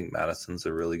Madison. I think Madison's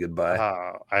a really good buy.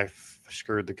 I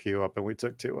screwed the queue up and we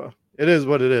took Tua. It is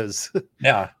what it is.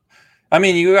 Yeah. I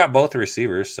mean, you got both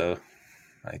receivers, so.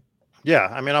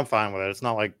 I'm fine with it. It's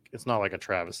not like a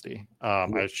travesty.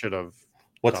 I should have.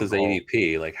 What's his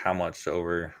ADP? Like how much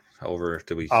over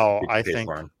do we? I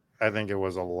think it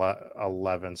was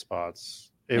 11 spots.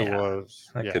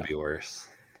 It could be worse.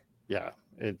 Yeah,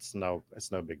 it's no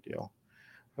big deal.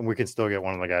 And we can still get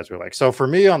one of the guys we like. So for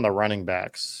me on the running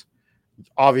backs,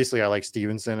 obviously I like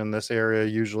Stevenson in this area.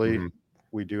 Usually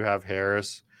we do have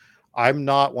Harris. I'm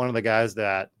not one of the guys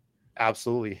that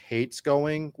absolutely hates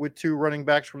going with 2 running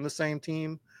backs from the same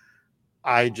team.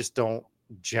 I just don't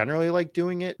generally like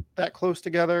doing it that close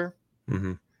together.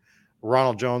 Mm-hmm.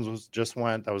 Ronald Jones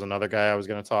that was another guy I was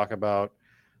going to talk about.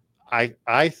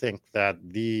 I think that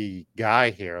the guy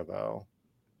here, though,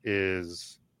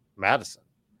 is Madison,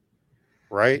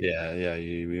 right? Yeah.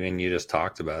 You just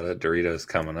talked about it. Dorito's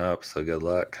coming up, so good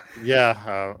luck.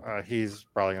 Yeah, he's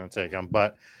probably going to take him.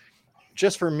 But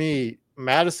just for me,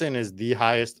 Madison is the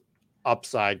highest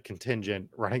upside contingent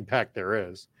running back there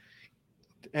is.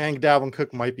 And Dalvin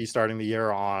Cook might be starting the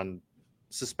year on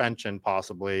suspension,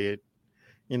 possibly.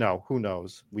 Who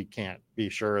knows? We can't be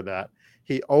sure of that.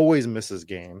 He always misses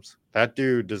games. That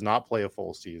dude does not play a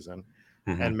full season.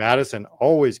 Mm-hmm. And Madison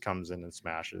always comes in and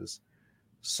smashes.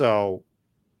 So,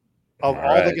 of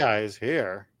all the guys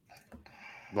here,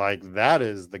 like that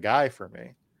is the guy for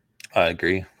me. I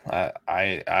agree.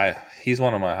 He's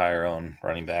one of my higher owned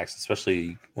running backs,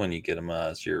 especially when you get him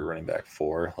as your running back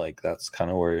 4. Like that's kind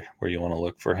of where you want to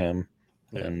look for him.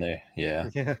 Yeah.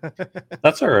 And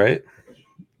that's all right.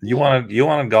 You wanted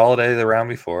Golladay the round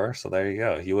before, so there you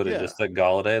go. You would have just took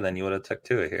Golladay, then you would have took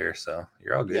Tua here, so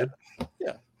you're all good.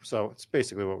 Yeah. So it's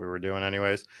basically what we were doing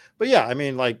anyways. But yeah, I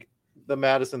mean, like the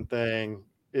Madison thing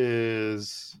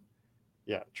is,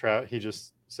 yeah, he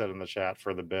just said in the chat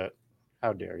for the bit,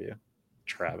 how dare you,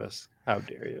 Travis? How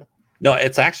dare you? No,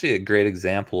 it's actually a great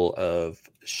example of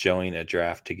showing a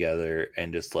draft together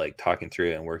and just like talking through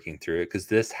it and working through it, because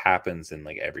this happens in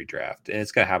like every draft, and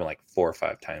it's going to happen like 4 or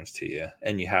 5 times to you,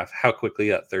 and you have how quickly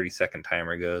that 30-second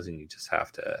timer goes, and you just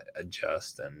have to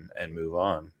adjust and move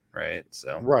on, right?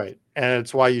 So right, and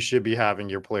it's why you should be having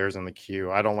your players in the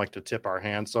queue. I don't like to tip our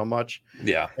hand so much,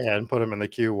 yeah, and put them in the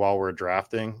queue while we're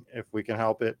drafting if we can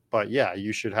help it. But yeah,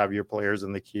 you should have your players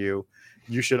in the queue.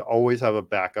 You should always have a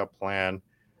backup plan.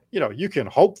 You know, you can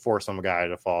hope for some guy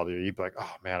to fall to you. You'd be like,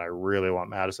 oh man, I really want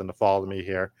Madison to fall to me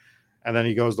here. And then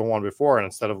he goes the one before, and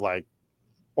instead of like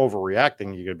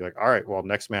overreacting, you could be like, all right, well,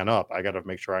 next man up. I got to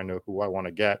make sure I know who I want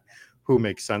to get, who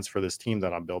makes sense for this team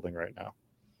that I'm building right now.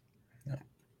 Yeah.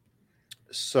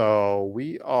 So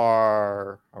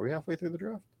are we halfway through the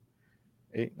draft?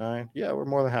 8, 9. Yeah, we're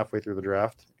more than halfway through the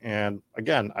draft. And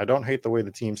again, I don't hate the way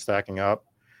the team's stacking up.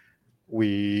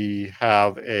 We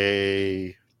have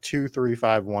a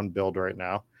 2-3-5-1 build right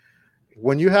now.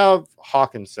 When you have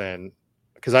Hawkinson,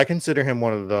 because I consider him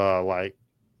one of the like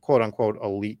quote unquote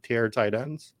elite tier tight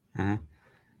ends,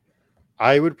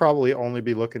 I would probably only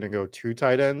be looking to go 2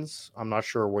 tight ends. I'm not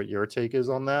sure what your take is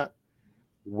on that.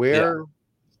 Where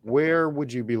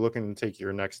would you be looking to take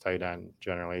your next tight end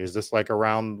generally? Is this like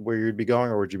around where you'd be going,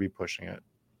 or would you be pushing it?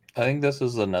 I think this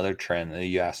is another trend that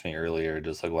you asked me earlier,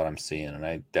 just like what I'm seeing. And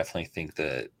I definitely think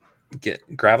that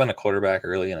grabbing a quarterback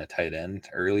early and a tight end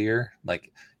earlier,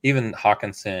 like even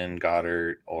Hawkinson,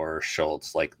 Goddard, or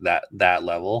Schultz, like that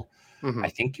level, I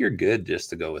think you're good just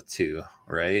to go with 2,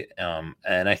 right?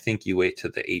 And I think you wait to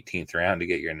the 18th round to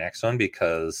get your next one,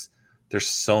 because there's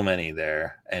so many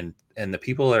there. And the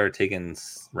people that are taking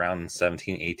round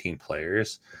 17, 18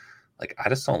 players, like I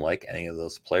just don't like any of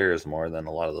those players more than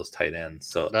a lot of those tight ends.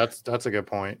 So that's a good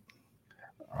point.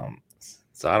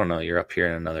 So I don't know. You're up here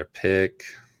in another pick,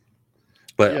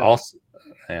 but also,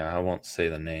 I won't say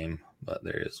the name, but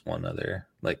there is one other.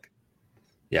 Like,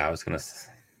 yeah, I was gonna.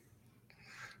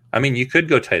 I mean, you could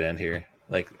go tight end here.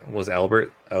 Like, was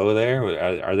Albert O there?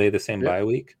 Are they the same bye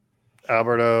week?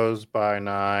 Alberto's by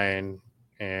 9,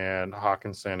 and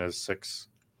Hawkinson is 6.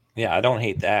 Yeah, I don't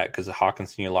hate that, because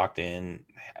Hawkinson, you're locked in.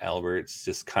 Albert's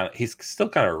just he's still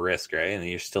kind of a risk, right? And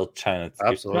you're still trying to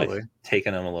absolutely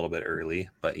taking him a little bit early,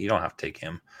 but you don't have to take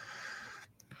him.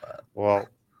 Well,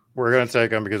 we're gonna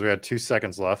take him because we had 2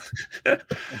 seconds left.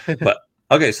 But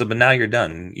now you're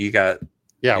done. We're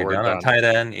done on tight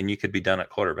end, and you could be done at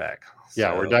quarterback.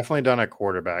 Yeah, we're definitely done at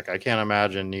quarterback. I can't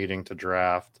imagine needing to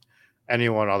draft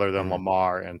anyone other than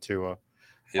Lamar and Tua.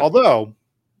 Yep.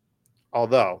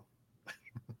 Although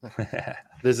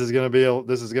this is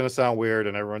gonna sound weird,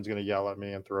 and everyone's gonna yell at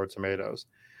me and throw tomatoes.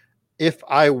 If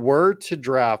I were to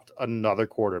draft another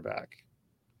quarterback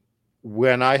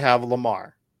when I have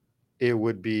Lamar, it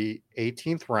would be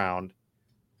 18th round,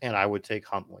 and I would take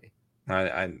Huntley.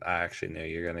 I actually knew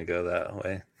you were gonna go that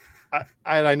way.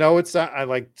 I know it's not, I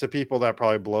like, to people that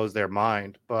probably blows their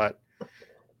mind, but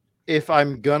if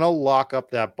I'm gonna lock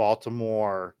up that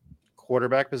Baltimore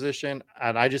quarterback position,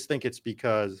 and I just think it's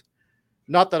because,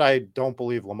 not that I don't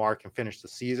believe Lamar can finish the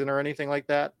season or anything like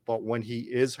that, but when he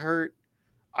is hurt,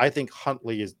 I think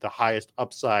Huntley is the highest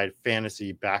upside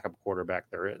fantasy backup quarterback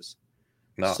there is.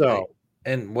 No, so,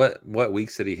 and what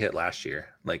weeks did he hit last year?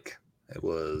 Like, it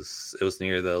was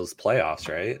near those playoffs,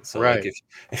 right? So right.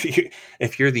 Like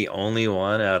if you're the only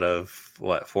one out of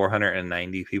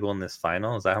 490 people in this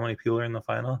final, is that how many people are in the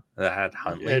final that had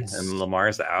Huntley and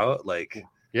Lamar's out? Like,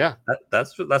 yeah,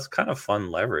 that's kind of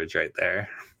fun leverage right there.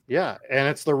 Yeah, and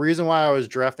it's the reason why I was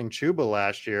drafting Chuba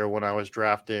last year when I was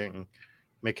drafting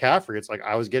McCaffrey. It's like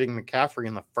I was getting McCaffrey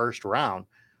in the first round,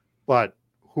 but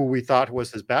who we thought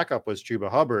was his backup was Chuba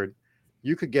Hubbard.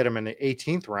 You could get him in the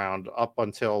 18th round up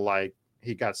until like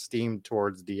he got steamed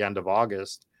towards the end of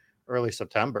August, early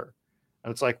September.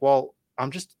 And it's like, well,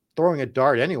 I'm just throwing a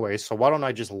dart anyway, so why don't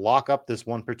I just lock up this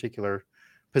one particular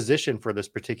position for this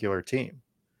particular team?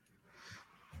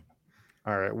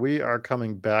 All right, we are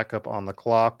coming back up on the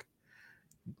clock.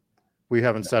 We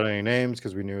haven't said any names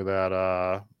because we knew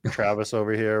that Travis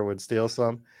over here would steal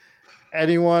some.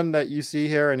 Anyone that you see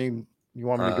here, you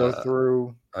want me to go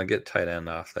through? I'll get tight end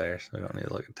off there, so we don't need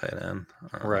to look at tight end.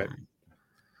 Right.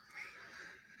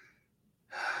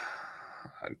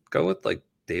 I'd go with like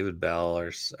David Bell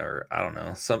or I don't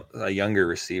know, a younger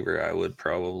receiver. I would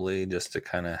probably, just to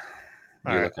kind of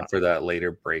be looking for that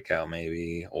later breakout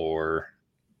maybe. Or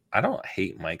I don't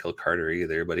hate Michael Carter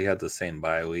either, but he had the same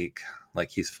bye week.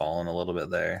 Like, he's fallen a little bit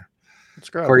there.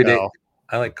 Corey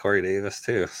I like Corey Davis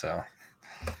too.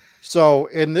 So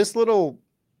in this little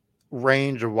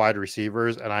range of wide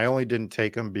receivers, and I only didn't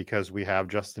take him because we have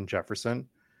Justin Jefferson.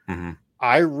 Mm-hmm.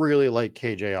 I really like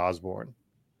KJ Osborne.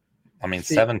 I mean,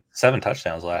 seven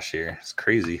touchdowns last year. It's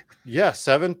crazy. Yeah,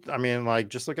 7. I mean, like,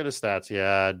 just look at his stats. He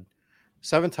had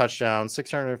 7 touchdowns,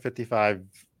 655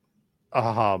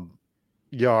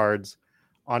 yards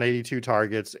on 82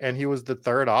 targets, and he was the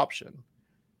third option.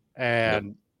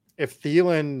 And if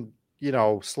Thielen,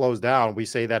 slows down, we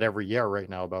say that every year right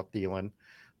now about Thielen,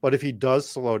 but if he does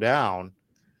slow down,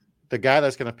 the guy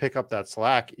that's going to pick up that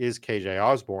slack is KJ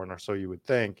Osborne, or so you would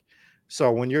think.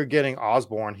 So when you're getting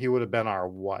Osborne, he would have been our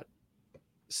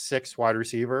 7th wide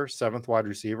receiver,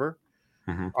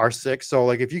 our 6th. So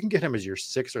like if you can get him as your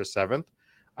 6th or 7th,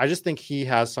 I just think he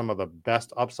has some of the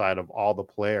best upside of all the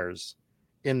players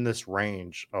in this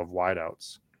range of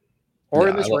wideouts, or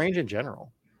in this range in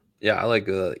general. Yeah, I like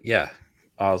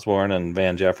Osborne and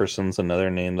Van Jefferson's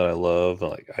another name that I love.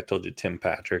 Like I told you, Tim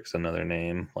Patrick's another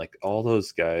name. Like all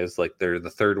those guys, like they're the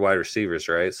third wide receivers,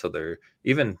 right? So they're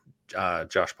even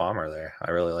Josh Palmer there. I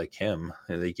really like him.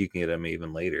 I think you can get him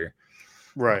even later.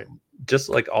 Right. Just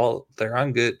like they're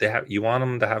on good. You want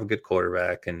them to have a good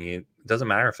quarterback, and it doesn't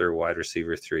matter if they're a wide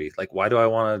receiver 3. Like, why do I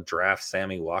want to draft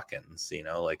Sammy Watkins?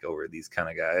 Like over these kind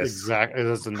of guys. Exactly.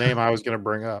 That's the name I was going to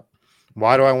bring up.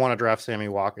 Why do I want to draft Sammy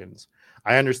Watkins?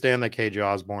 I understand that KJ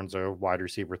Osborne's a wide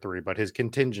receiver 3, but his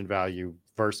contingent value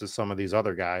versus some of these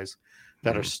other guys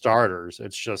that are starters,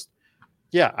 it's just,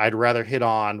 I'd rather hit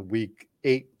on week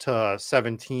 8 to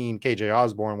 17 KJ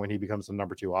Osborne when he becomes the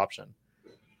number 2 option.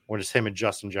 Or just him and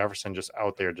Justin Jefferson just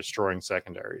out there destroying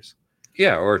secondaries.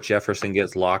 Yeah, or Jefferson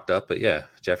gets locked up. But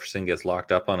Jefferson gets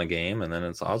locked up on a game, and then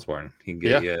it's Osborne. He can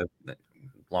get you a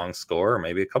long score or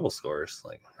maybe a couple scores.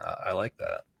 Like I like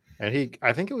that. And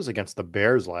I think it was against the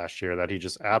Bears last year that he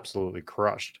just absolutely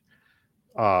crushed.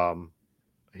 He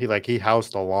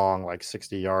housed a long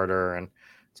 60-yarder, and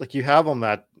it's like you have him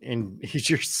he's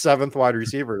your 7th wide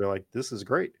receiver. You're like, this is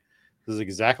great. This is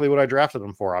exactly what I drafted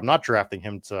him for. I'm not drafting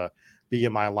him to be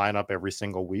in my lineup every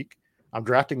single week. I'm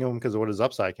drafting him because of what his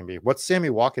upside can be. What's Sammy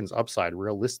Watkins' upside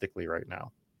realistically right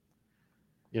now?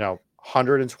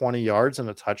 120 yards and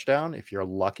a touchdown if you're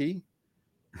lucky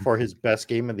for his best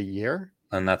game of the year.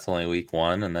 And that's only week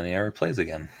 1, and then he never plays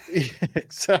again.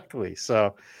 Exactly.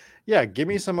 So, give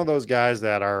me some of those guys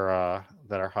that are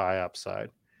high upside.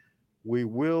 We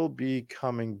will be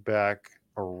coming back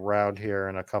around here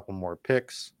in a couple more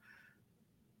picks,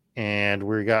 and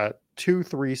we got 2,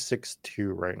 3, 6,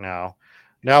 2 right now.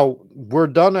 Now we're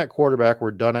done at quarterback.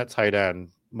 We're done at tight end,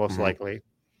 most likely.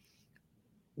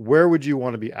 Where would you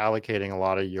want to be allocating a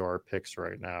lot of your picks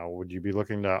right now? Would you be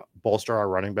looking to bolster our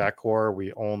running back core?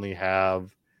 We only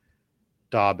have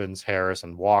Dobbins, Harris,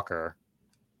 and Walker.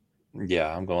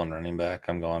 Yeah, I'm going running back.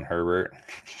 I'm going Herbert.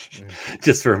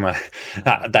 Just for my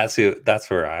that's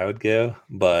where I would go.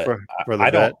 But for the I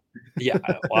don't. Yeah,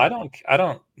 well, I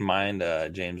don't mind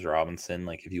James Robinson.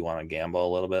 Like if you want to gamble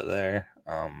a little bit there,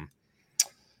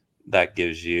 that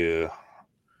gives you.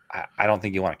 I don't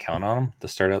think you want to count on him to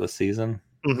start out the season.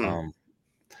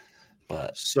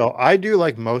 But so I do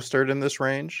like Mostert in this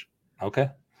range. Okay.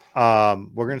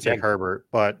 We're gonna take Herbert,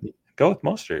 but go with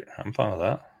Mostert. I'm fine with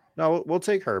that. No, we'll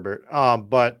take Herbert.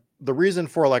 But the reason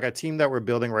for a team that we're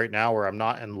building right now where I'm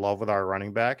not in love with our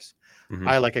running backs,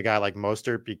 I like a guy like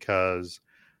Mostert because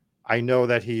I know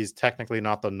that he's technically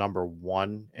not the number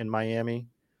 1 in Miami,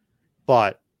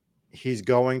 but he's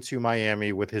going to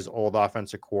Miami with his old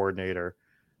offensive coordinator,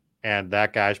 and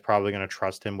that guy's probably going to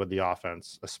trust him with the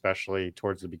offense, especially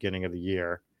towards the beginning of the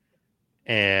year.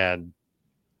 And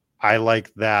I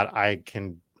like that. I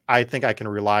think I can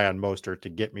rely on Mostert to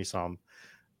get me some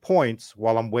points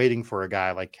while I'm waiting for a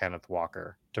guy like Kenneth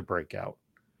Walker to break out.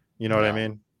 You know what I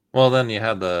mean? Well, then you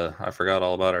had I forgot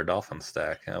all about our Dolphins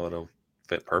stack. That would have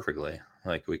fit perfectly.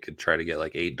 Like we could try to get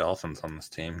 8 Dolphins on this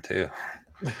team too.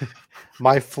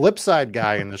 My flip side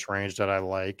guy in this range that I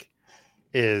like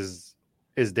is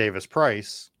Davis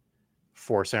Price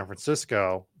for San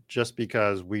Francisco, just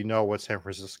because we know what San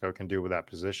Francisco can do with that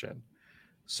position.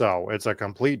 So it's a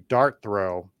complete dart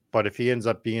throw, but if he ends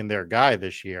up being their guy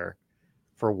this year,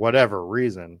 for whatever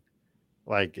reason,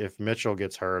 like if Mitchell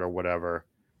gets hurt or whatever,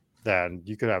 then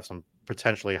you could have some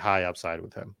potentially high upside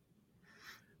with him.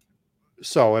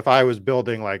 So if I was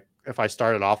building if I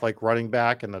started off running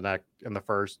back in the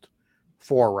first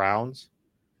 4 rounds,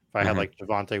 if I had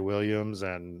Javonte Williams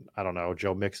and I don't know,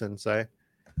 Joe Mixon, say,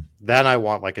 then I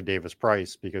want a Davis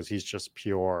Price because he's just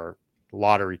pure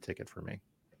lottery ticket for me.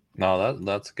 No,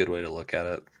 that's a good way to look at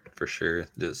it for sure.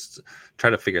 Just try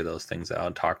to figure those things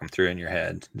out, talk them through in your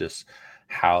head. Just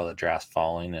how the draft's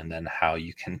falling and then how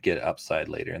you can get upside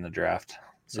later in the draft.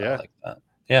 So Yeah. I like that.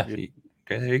 Yeah. Okay,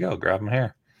 there you go. Grab them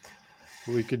here.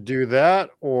 We could do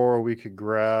that, or we could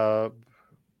grab.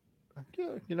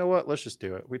 You know what? Let's just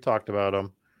do it. We talked about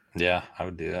him. Yeah, I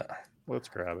would do it. Let's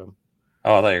grab him.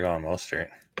 Oh, I thought you were going Mostert.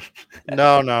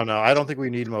 No. I don't think we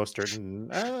need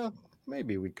Mostert.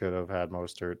 Maybe we could have had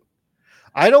Mostert.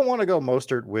 I don't want to go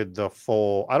Mostert with the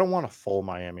full. I don't want a full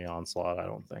Miami onslaught. I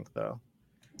don't think, though.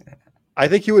 I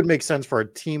think he would make sense for a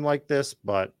team like this,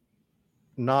 but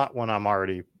not when I'm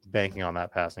already banking on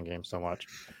that passing game so much.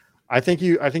 I think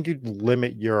you'd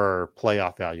limit your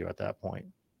playoff value at that point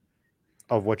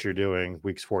of what you're doing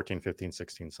weeks 14, 15,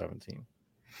 16, 17.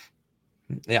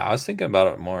 Yeah, I was thinking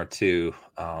about it more too.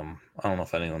 I don't know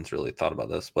if anyone's really thought about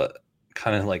this, but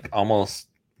kind of like almost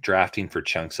drafting for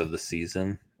chunks of the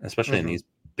season, especially in these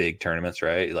big tournaments,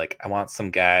 right? Like I want some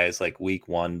guys like week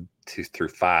 1, 2 through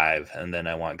 5, and then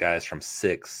I want guys from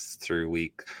 6 through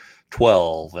week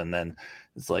 12, and then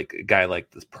it's like a guy like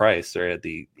this Price, or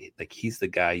he's the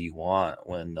guy you want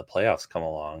when the playoffs come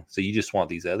along. So you just want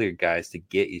these other guys to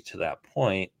get you to that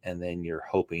point, and then you're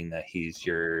hoping that he's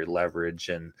your leverage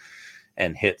and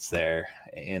hits there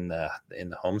in the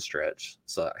home stretch.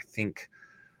 So I think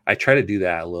I try to do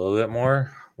that a little bit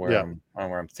more, where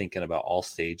I'm thinking about all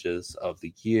stages of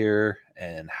the year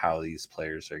and how these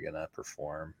players are going to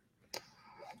perform.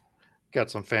 Got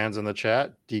some fans in the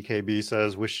chat. DKB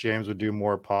says, wish James would do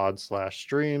more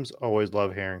pod/streams. Always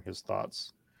love hearing his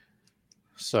thoughts.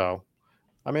 So,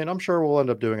 I mean, I'm sure we'll end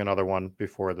up doing another one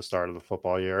before the start of the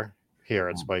football year here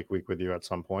at Spike Week with you at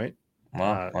some point.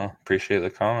 Well, appreciate the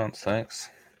comments. Thanks.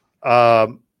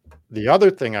 The other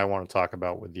thing I want to talk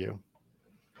about with you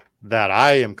that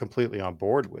I am completely on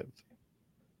board with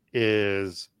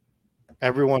is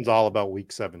everyone's all about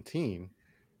week 17.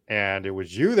 And it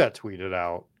was you that tweeted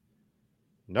out,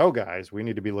 no, guys, we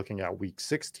need to be looking at week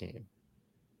 16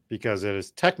 because it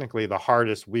is technically the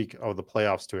hardest week of the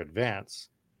playoffs to advance.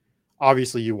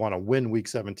 Obviously, you want to win week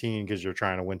 17 because you're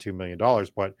trying to win $2 million.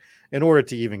 But in order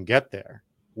to even get there,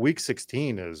 week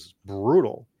 16 is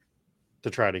brutal to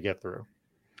try to get through.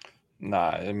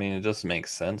 Nah, I mean, it just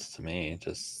makes sense to me.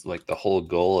 Just like the whole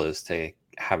goal is to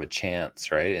have a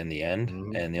chance, right, in the end.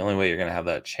 And the only way you're going to have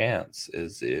that chance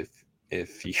is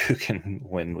if you can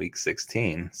win week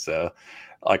 16. So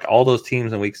like all those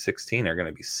teams in week 16 are going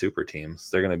to be super teams.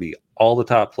 They're going to be all the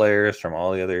top players from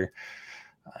all the other.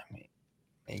 I mean,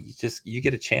 you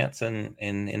get a chance in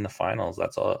the finals.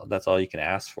 That's all you can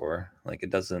ask for. Like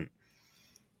it doesn't.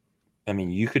 I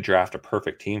mean, you could draft a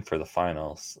perfect team for the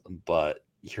finals, but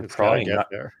you're probably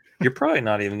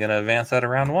not even going to advance out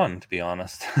of round 1, to be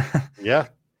honest. Yeah,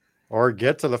 or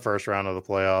get to the first round of the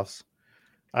playoffs.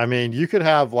 I mean, you could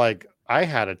have like I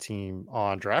had a team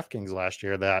on DraftKings last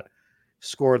year that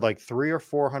scored like 300 or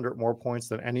 400 more points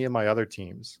than any of my other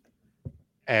teams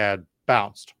and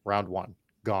bounced round 1,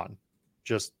 gone,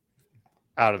 just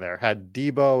out of there. Had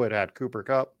Debo, it had Cooper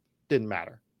Kupp, didn't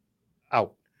matter,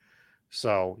 out.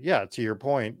 So yeah, to your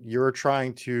point, you're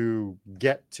trying to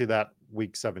get to that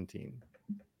week 17,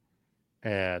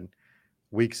 and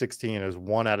week 16 is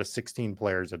 1 out of 16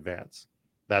 players advance.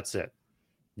 That's it.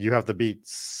 You have to beat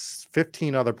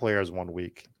 15 other players one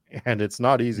week, and it's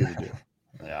not easy to do.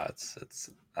 Yeah, it's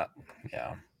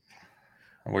yeah.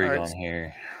 Where are you going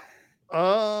here?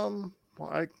 Well,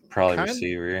 probably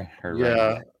receiver.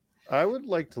 I would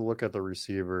like to look at the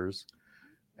receivers.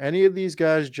 Any of these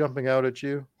guys jumping out at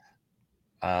you?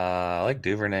 I like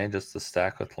Duvernay just to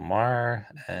stack with Lamar,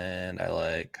 and I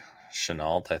like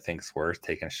Chenault. I think it's worth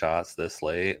taking shots this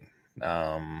late.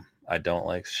 I don't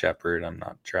like Shepard. I'm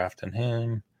not drafting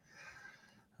him.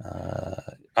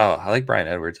 I like Bryan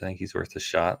Edwards. I think he's worth a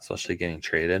shot, especially getting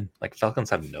traded. Like Falcons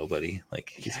have nobody.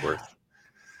 Like he's worth.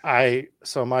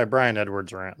 So my Bryan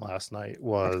Edwards rant last night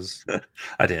was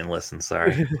I didn't listen.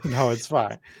 Sorry. No, it's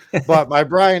fine. But my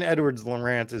Bryan Edwards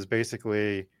rant is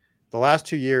basically the last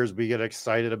 2 years we get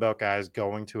excited about guys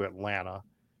going to Atlanta,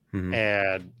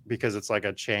 and because it's like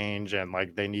a change and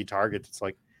like they need targets. It's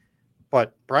like,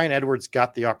 but Bryan Edwards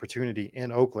got the opportunity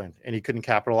in Oakland and he couldn't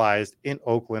capitalize in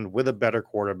Oakland with a better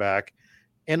quarterback,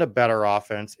 in a better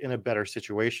offense, in a better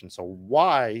situation. So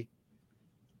why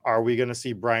are we going to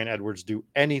see Bryan Edwards do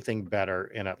anything better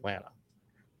in Atlanta?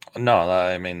 No,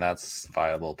 I mean, that's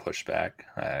viable pushback.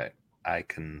 I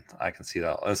can see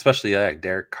that, especially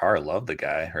Derek Carr loved the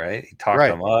guy, right? He talked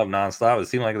him up nonstop. It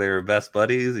seemed like they were best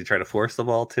buddies. He tried to force the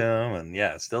ball to him, and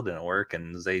it still didn't work.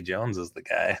 And Zay Jones is the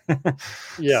guy.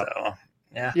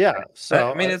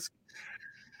 So I mean,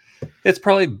 it's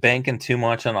probably banking too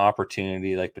much on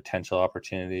opportunity, like potential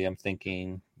opportunity. I'm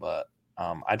thinking, but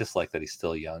I just like that he's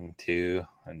still young too,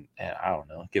 and I don't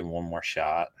know, give him one more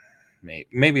shot.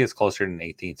 Maybe it's closer to an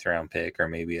 18th round pick, or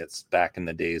maybe it's back in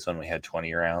the days when we had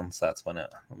 20 rounds. That's when it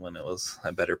was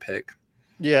a better pick.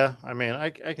 Yeah, I mean, I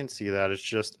can see that. It's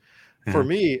just for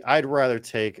me, I'd rather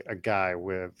take a guy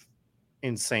with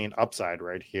insane upside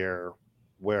right here,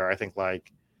 where I think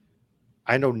like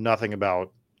I know nothing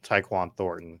about Tyquan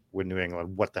Thornton with New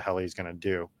England, what the hell he's going to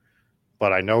do,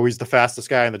 but I know he's the fastest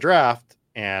guy in the draft,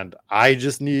 and I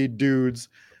just need dudes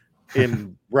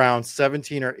in round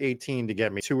 17 or 18 to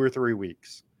get me 2 or 3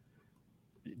 weeks.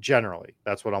 Generally,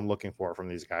 that's what I'm looking for from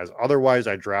these guys. Otherwise,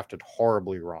 I drafted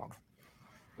horribly wrong,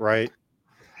 right?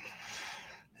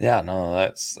 Yeah,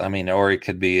 no, or he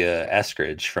could be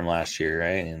Eskridge from last year, right?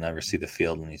 And you never see the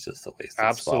field, and he's just a waste.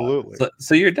 Absolutely.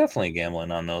 So you're definitely gambling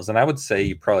on those, and I would say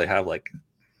you probably have like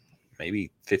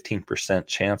maybe 15%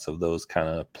 chance of those kind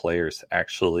of players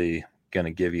actually going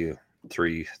to give you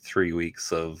three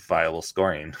weeks of viable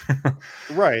scoring.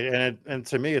 Right. And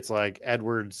to me, it's like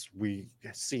Edwards, we've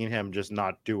seen him just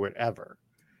not do it ever.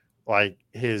 Like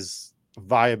his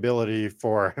viability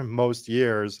for most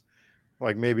years,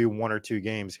 like maybe 1 or 2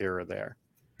 games here or there.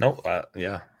 Nope.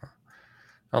 Yeah.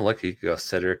 Oh, look, you could go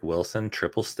Cedric Wilson,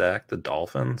 triple stack the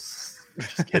Dolphins.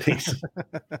 Just kidding.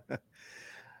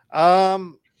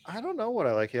 I don't know what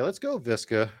I like here. Let's go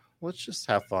Visca. Let's just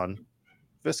have fun.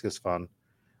 Visca's fun.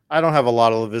 I don't have a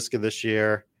lot of LaVisca this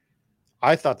year.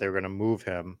 I thought they were going to move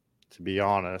him, to be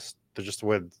honest, just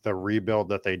with the rebuild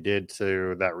that they did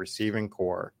to that receiving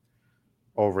core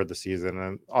over the season.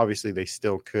 And obviously they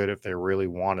still could if they really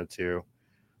wanted to.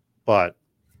 But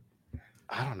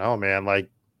I don't know, man. Like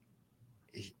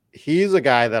he's a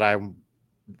guy that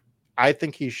I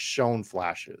think he's shown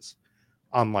flashes,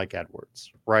 unlike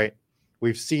Edwards, right?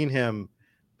 We've seen him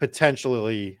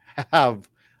potentially have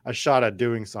a shot at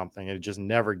doing something and just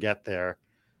never get there.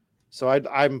 So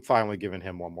I'm finally giving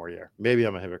him 1 more year. Maybe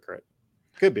I'm a hypocrite.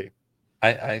 Could be.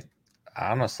 I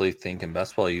honestly think in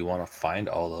best ball you want to find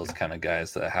all those kind of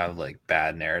guys that have like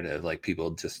bad narrative, like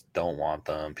people just don't want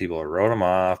them, people wrote them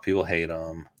off, people hate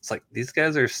them. It's like these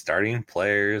guys are starting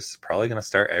players, probably going to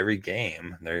start every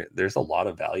game. There's a lot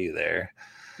of value there.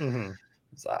 Mm-hmm.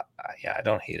 So, yeah, I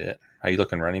don't hate it. Are you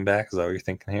looking running back? Is that what you're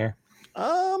thinking here?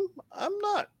 I'm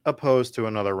not opposed to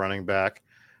another running back.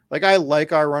 Like I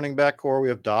like our running back core. We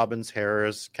have Dobbins,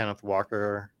 Harris, Kenneth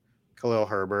Walker, Khalil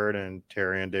Herbert, and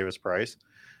Tyrion Davis-Price.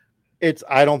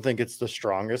 I don't think it's the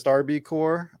strongest RB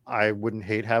core. I wouldn't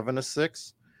hate having a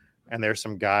 6. And there's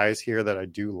some guys here that I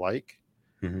do like.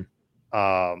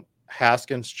 Mm-hmm.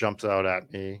 Haskins jumps out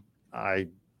at me. I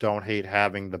don't hate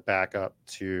having the backup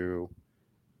to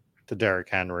Derrick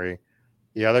Henry.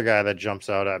 The other guy that jumps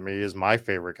out at me is my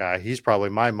favorite guy. He's probably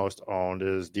my most owned,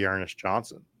 is Dearness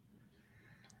Johnson.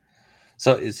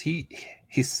 So is he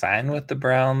signed with the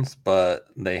Browns, but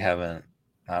they haven't,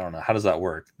 I don't know. How does that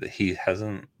work? He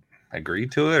hasn't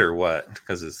agreed to it or what?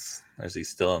 Because is he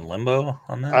still in limbo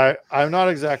on that? I'm not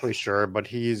exactly sure, but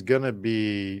he's going to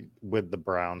be with the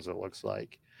Browns, it looks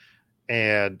like.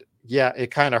 And yeah,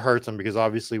 it kind of hurts him because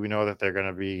obviously we know that they're going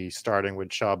to be starting with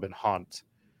Chubb and Hunt.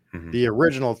 Mm-hmm. The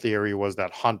original theory was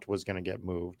that Hunt was going to get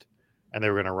moved and they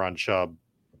were going to run Chubb,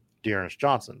 Dearness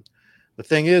Johnson. The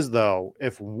thing is, though,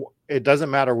 if it doesn't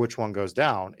matter which one goes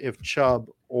down, if Chubb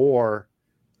or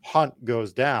Hunt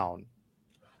goes down,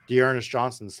 Dearness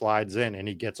Johnson slides in and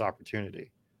he gets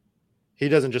opportunity. He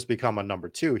doesn't just become a number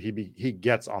 2. He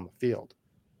gets on the field.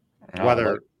 I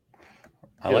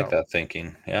like that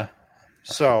thinking. Yeah.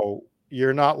 So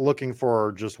you're not looking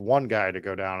for just one guy to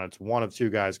go down. It's one of 2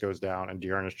 guys goes down and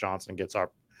Dearness Johnson gets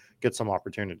some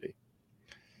opportunity.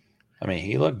 I mean,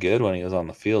 he looked good when he was on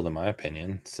the field, in my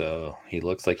opinion. So he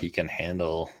looks like he can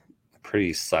handle a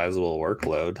pretty sizable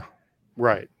workload.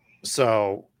 Right.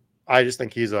 So I just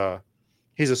think he's a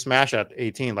smash at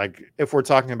 18. Like if we're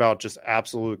talking about just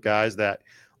absolute guys that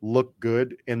look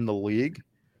good in the league,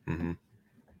 mm-hmm.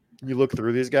 You look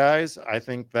through these guys, I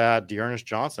think that Dearness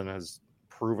Johnson has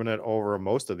proven it over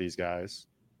most of these guys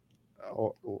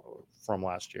from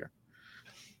last year.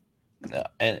 Yeah,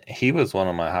 and he was one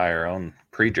of my higher owned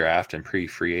pre-draft and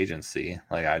pre-free agency.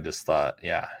 Like I just thought,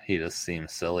 yeah, he just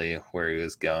seemed silly where he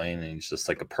was going, and he's just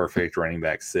like a perfect running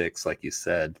back 6, like you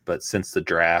said. But since the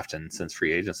draft and since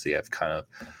free agency, I've kind of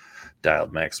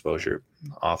dialed my exposure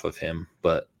off of him.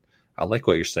 But I like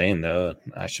what you're saying, though.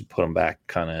 I should put him back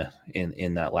kind of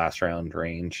in that last round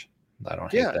range. I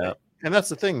don't hate that. And that's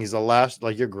the thing. He's the last,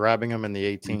 like you're grabbing him in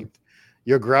the 18th. Mm-hmm.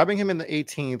 You're grabbing him in the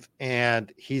 18th,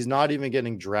 and he's not even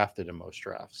getting drafted in most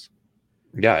drafts.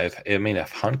 Yeah,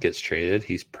 if Hunt gets traded,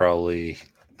 he's probably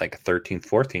like a 13th,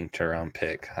 14th round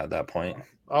pick at that point.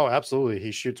 Oh, absolutely. He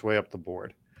shoots way up the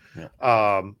board.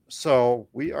 So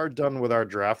we are done with our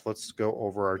draft. Let's go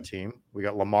over our team. We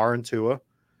got Lamar and Tua.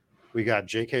 We got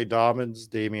J.K. Dobbins,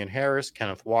 Damian Harris,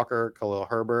 Kenneth Walker, Khalil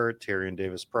Herbert, Tyrion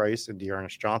Davis-Price, and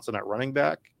Dearness Johnson at running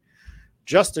back.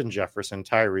 Justin Jefferson,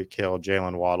 Tyreek Hill,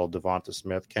 Jalen Waddle, Devonta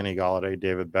Smith, Kenny Golladay,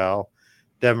 David Bell,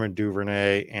 Devin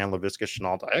Duvernay, and Laviska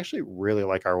Shenault. I actually really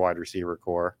like our wide receiver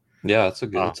core. Yeah, it's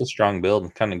a strong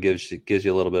build. Kind of gives you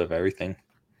a little bit of everything.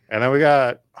 And then we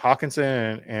got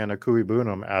Hawkinson and Akui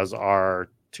Bunum as our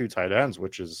two tight ends,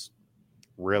 which is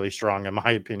really strong in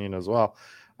my opinion as well.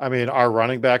 I mean, our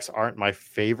running backs aren't my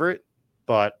favorite,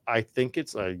 but I think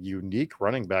it's a unique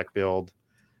running back build.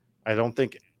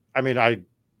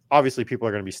 Obviously people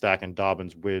are going to be stacking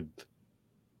Dobbins with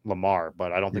Lamar,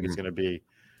 but I don't think it's going to be.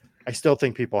 I still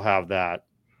think people have that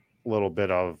little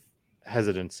bit of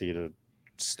hesitancy to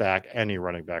stack any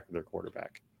running back with their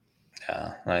quarterback.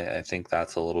 Yeah, I think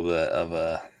that's a little bit of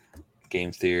a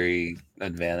game theory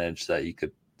advantage that you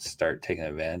could start taking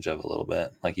advantage of a little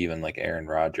bit, like even like Aaron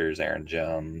Rodgers, Aaron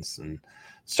Jones, and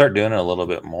start doing it a little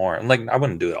bit more. And like I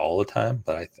wouldn't do it all the time,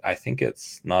 but I think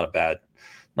it's not a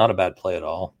bad play at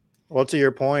all. Well, to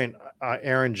your point,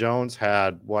 Aaron Jones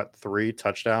had 3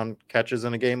 touchdown catches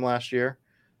in a game last year.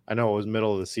 I know it was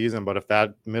middle of the season, but if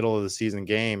that middle of the season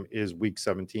game is week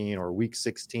 17 or week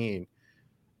 16,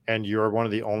 and you're one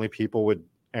of the only people with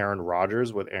Aaron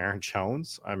Rodgers with Aaron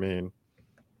Jones, I mean,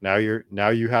 now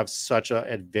you have such an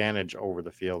advantage over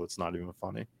the field. It's not even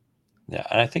funny. Yeah,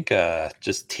 and I think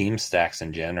just team stacks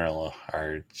in general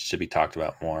should be talked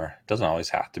about more. It doesn't always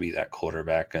have to be that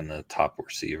quarterback and the top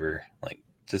receiver. Like,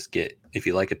 just if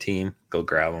you like a team, go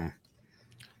grab them.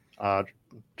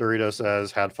 Dorito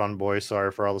says, "Had fun, boys.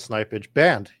 Sorry for all the snipage.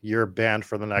 Banned. You're banned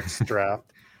for the next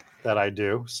draft that I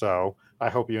do. So I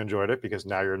hope you enjoyed it because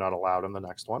now you're not allowed in the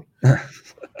next one."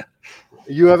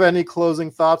 You have any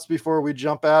closing thoughts before we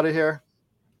jump out of here?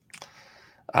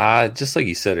 Just like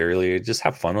you said earlier, just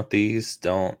have fun with these.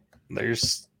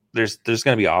 There's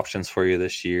going to be options for you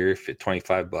this year. If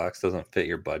 $25 doesn't fit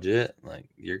your budget, like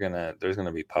there's going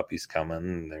to be puppies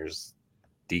coming. There's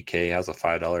DK has a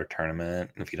 $5 tournament.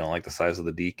 If you don't like the size of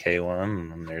the DK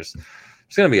one, and there's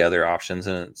going to be other options.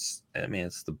 And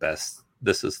it's the best.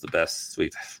 This is the best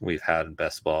we've had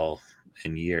best ball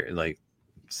in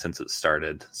since it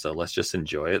started. So let's just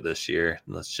enjoy it this year.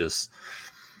 Let's just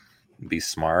be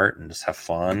smart and just have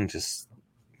fun. Just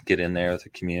get in there with the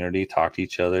community, talk to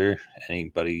each other.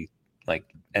 Anyone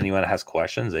that has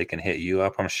questions, they can hit you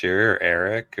up, I'm sure, or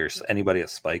Eric, or anybody at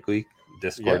Spike Week.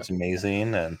 Discord's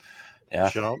amazing. And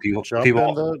jump in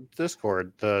the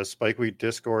Discord. The Spike Week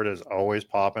Discord is always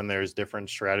popping. There's different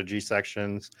strategy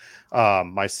sections.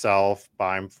 Myself,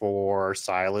 Bime4,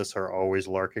 Silas are always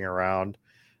lurking around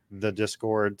the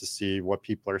Discord to see what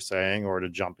people are saying or to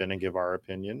jump in and give our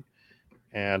opinion.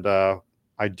 And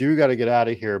I do got to get out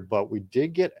of here, but we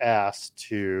did get asked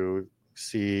to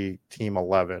see Team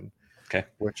 11,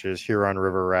 which is Huron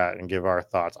River Rat, and give our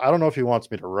thoughts. I don't know if he wants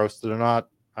me to roast it or not.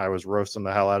 I was roasting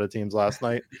the hell out of teams last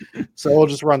night. So we'll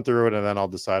just run through it, and then I'll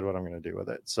decide what I'm going to do with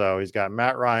it. So he's got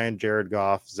Matt Ryan, Jared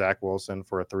Goff, Zach Wilson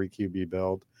for a 3 QB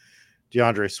build,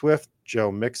 DeAndre Swift, Joe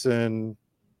Mixon.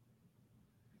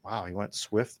 Wow, he went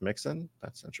Swift Mixon.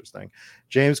 That's interesting.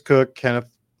 James Cook,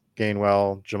 Kenneth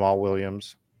Gainwell, Jamal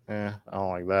Williams. I don't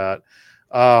like that.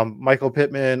 Michael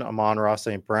Pittman, Amon-Ra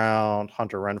St. Brown,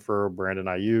 Hunter Renfrow, Brandon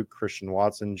Ayuk, Christian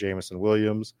Watson, Jameson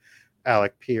Williams,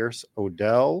 Alec Pierce,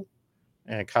 Odell,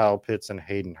 and Kyle Pitts and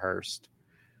Hayden Hurst.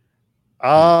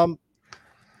 I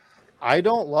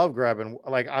don't love grabbing,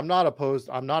 I'm not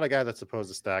a guy that's opposed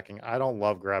to stacking. I don't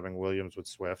love grabbing Williams with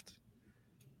Swift.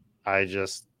 I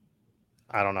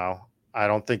don't know. I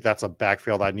don't think that's a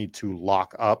backfield I need to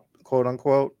lock up, quote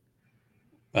unquote.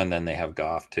 And then they have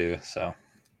Goff too, so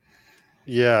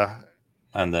yeah.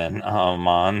 And then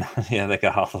they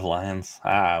got off the Lions.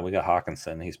 We got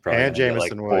Hawkinson. He's probably and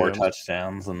Jameson get 4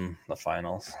 touchdowns in the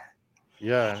finals.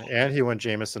 Yeah, and he went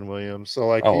Jameson Williams.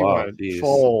 So he went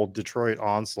full Detroit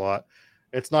onslaught.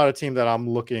 It's not a team that I'm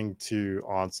looking to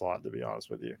onslaught, to be honest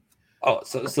with you. Oh,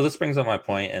 so this brings up my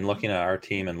point, and looking at our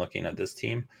team and looking at this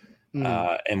team,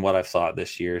 and what I've thought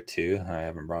this year too. I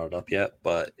haven't brought it up yet,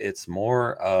 but it's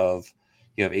more of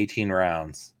you have 18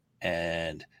 rounds,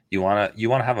 and you want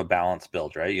to have a balanced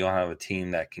build, right? You want to have a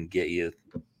team that can get you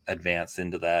advance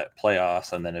into that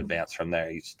playoffs and then advance from there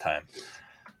each time.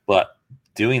 But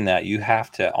doing that, you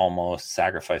have to almost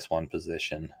sacrifice one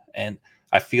position. And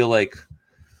I feel like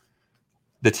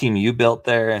the team you built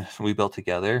there and we built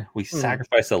together, we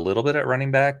sacrificed a little bit at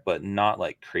running back, but not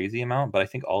crazy amount. But I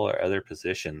think all our other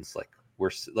positions,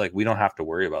 we don't have to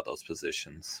worry about those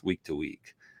positions week to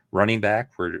week. Running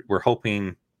back, we're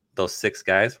hoping those 6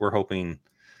 guys, we're hoping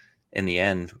in the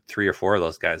end, 3 or 4 of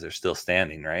those guys are still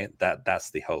standing, right?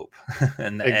 That's the hope.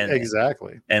 and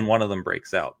exactly. And one of them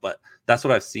breaks out. But that's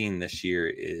what I've seen this year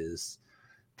is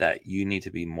that you need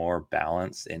to be more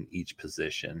balanced in each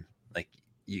position. Like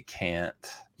you can't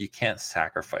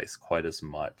sacrifice quite as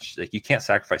much. Like you can't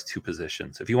sacrifice 2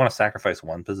 positions. If you want to sacrifice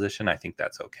 1 position, I think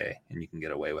that's okay and you can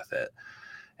get away with it.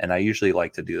 And I usually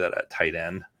like to do that at tight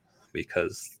end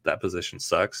because that position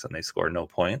sucks and they score no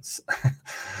points.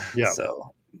 Yeah.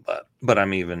 So, but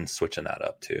I'm even switching that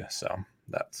up too. So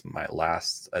that's my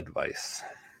last advice.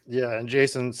 Yeah. And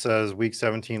Jason says week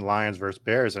 17 Lions versus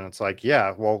Bears. And it's like,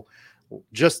 yeah, well,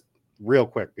 just real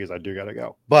quick, because I do got to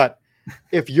go. But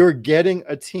if you're getting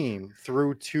a team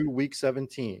through to week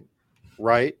 17,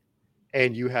 right?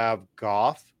 And you have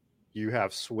Goff, you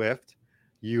have Swift,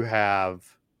 you have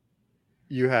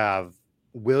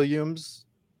Williams,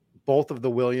 both of the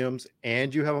Williams,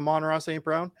 and you have Amon-Ra St.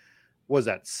 Brown. Was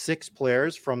that 6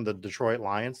 players from the Detroit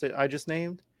Lions that I just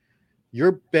named?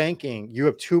 You're banking. You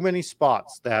have too many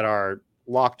spots that are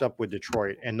locked up with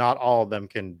Detroit, and not all of them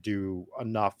can do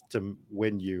enough to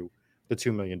win you the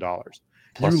 $2 million.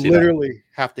 Plus, you literally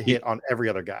have to hit on every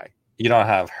other guy. You don't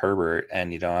have Herbert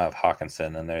and you don't have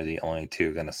Hawkinson, and they're the only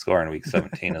 2 going to score in week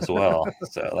 17 as well.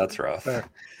 So that's rough.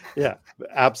 Yeah,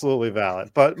 absolutely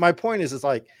valid. But my point is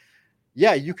like,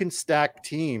 yeah, you can stack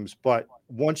teams, but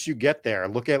once you get there,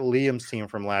 look at Liam's team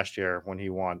from last year when he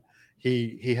won.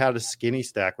 He had a skinny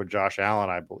stack with Josh Allen,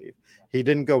 I believe. He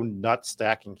didn't go nuts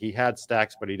stacking. He had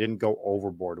stacks, but he didn't go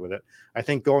overboard with it. I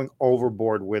think going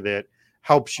overboard with it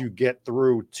helps you get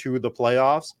through to the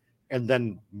playoffs and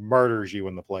then murders you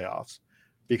in the playoffs,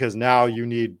 because now you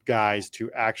need guys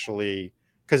to actually,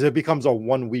 because it becomes a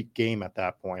 1-week game at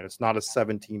that point. It's not a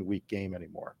 17-week game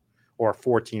anymore, or a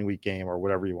 14-week game, or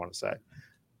whatever you want to say,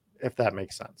 if that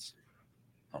makes sense.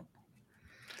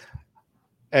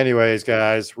 Anyways,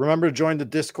 guys, remember to join the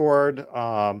Discord,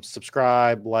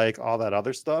 subscribe, like, all that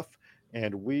other stuff,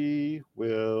 and we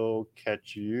will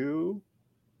catch you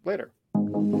later.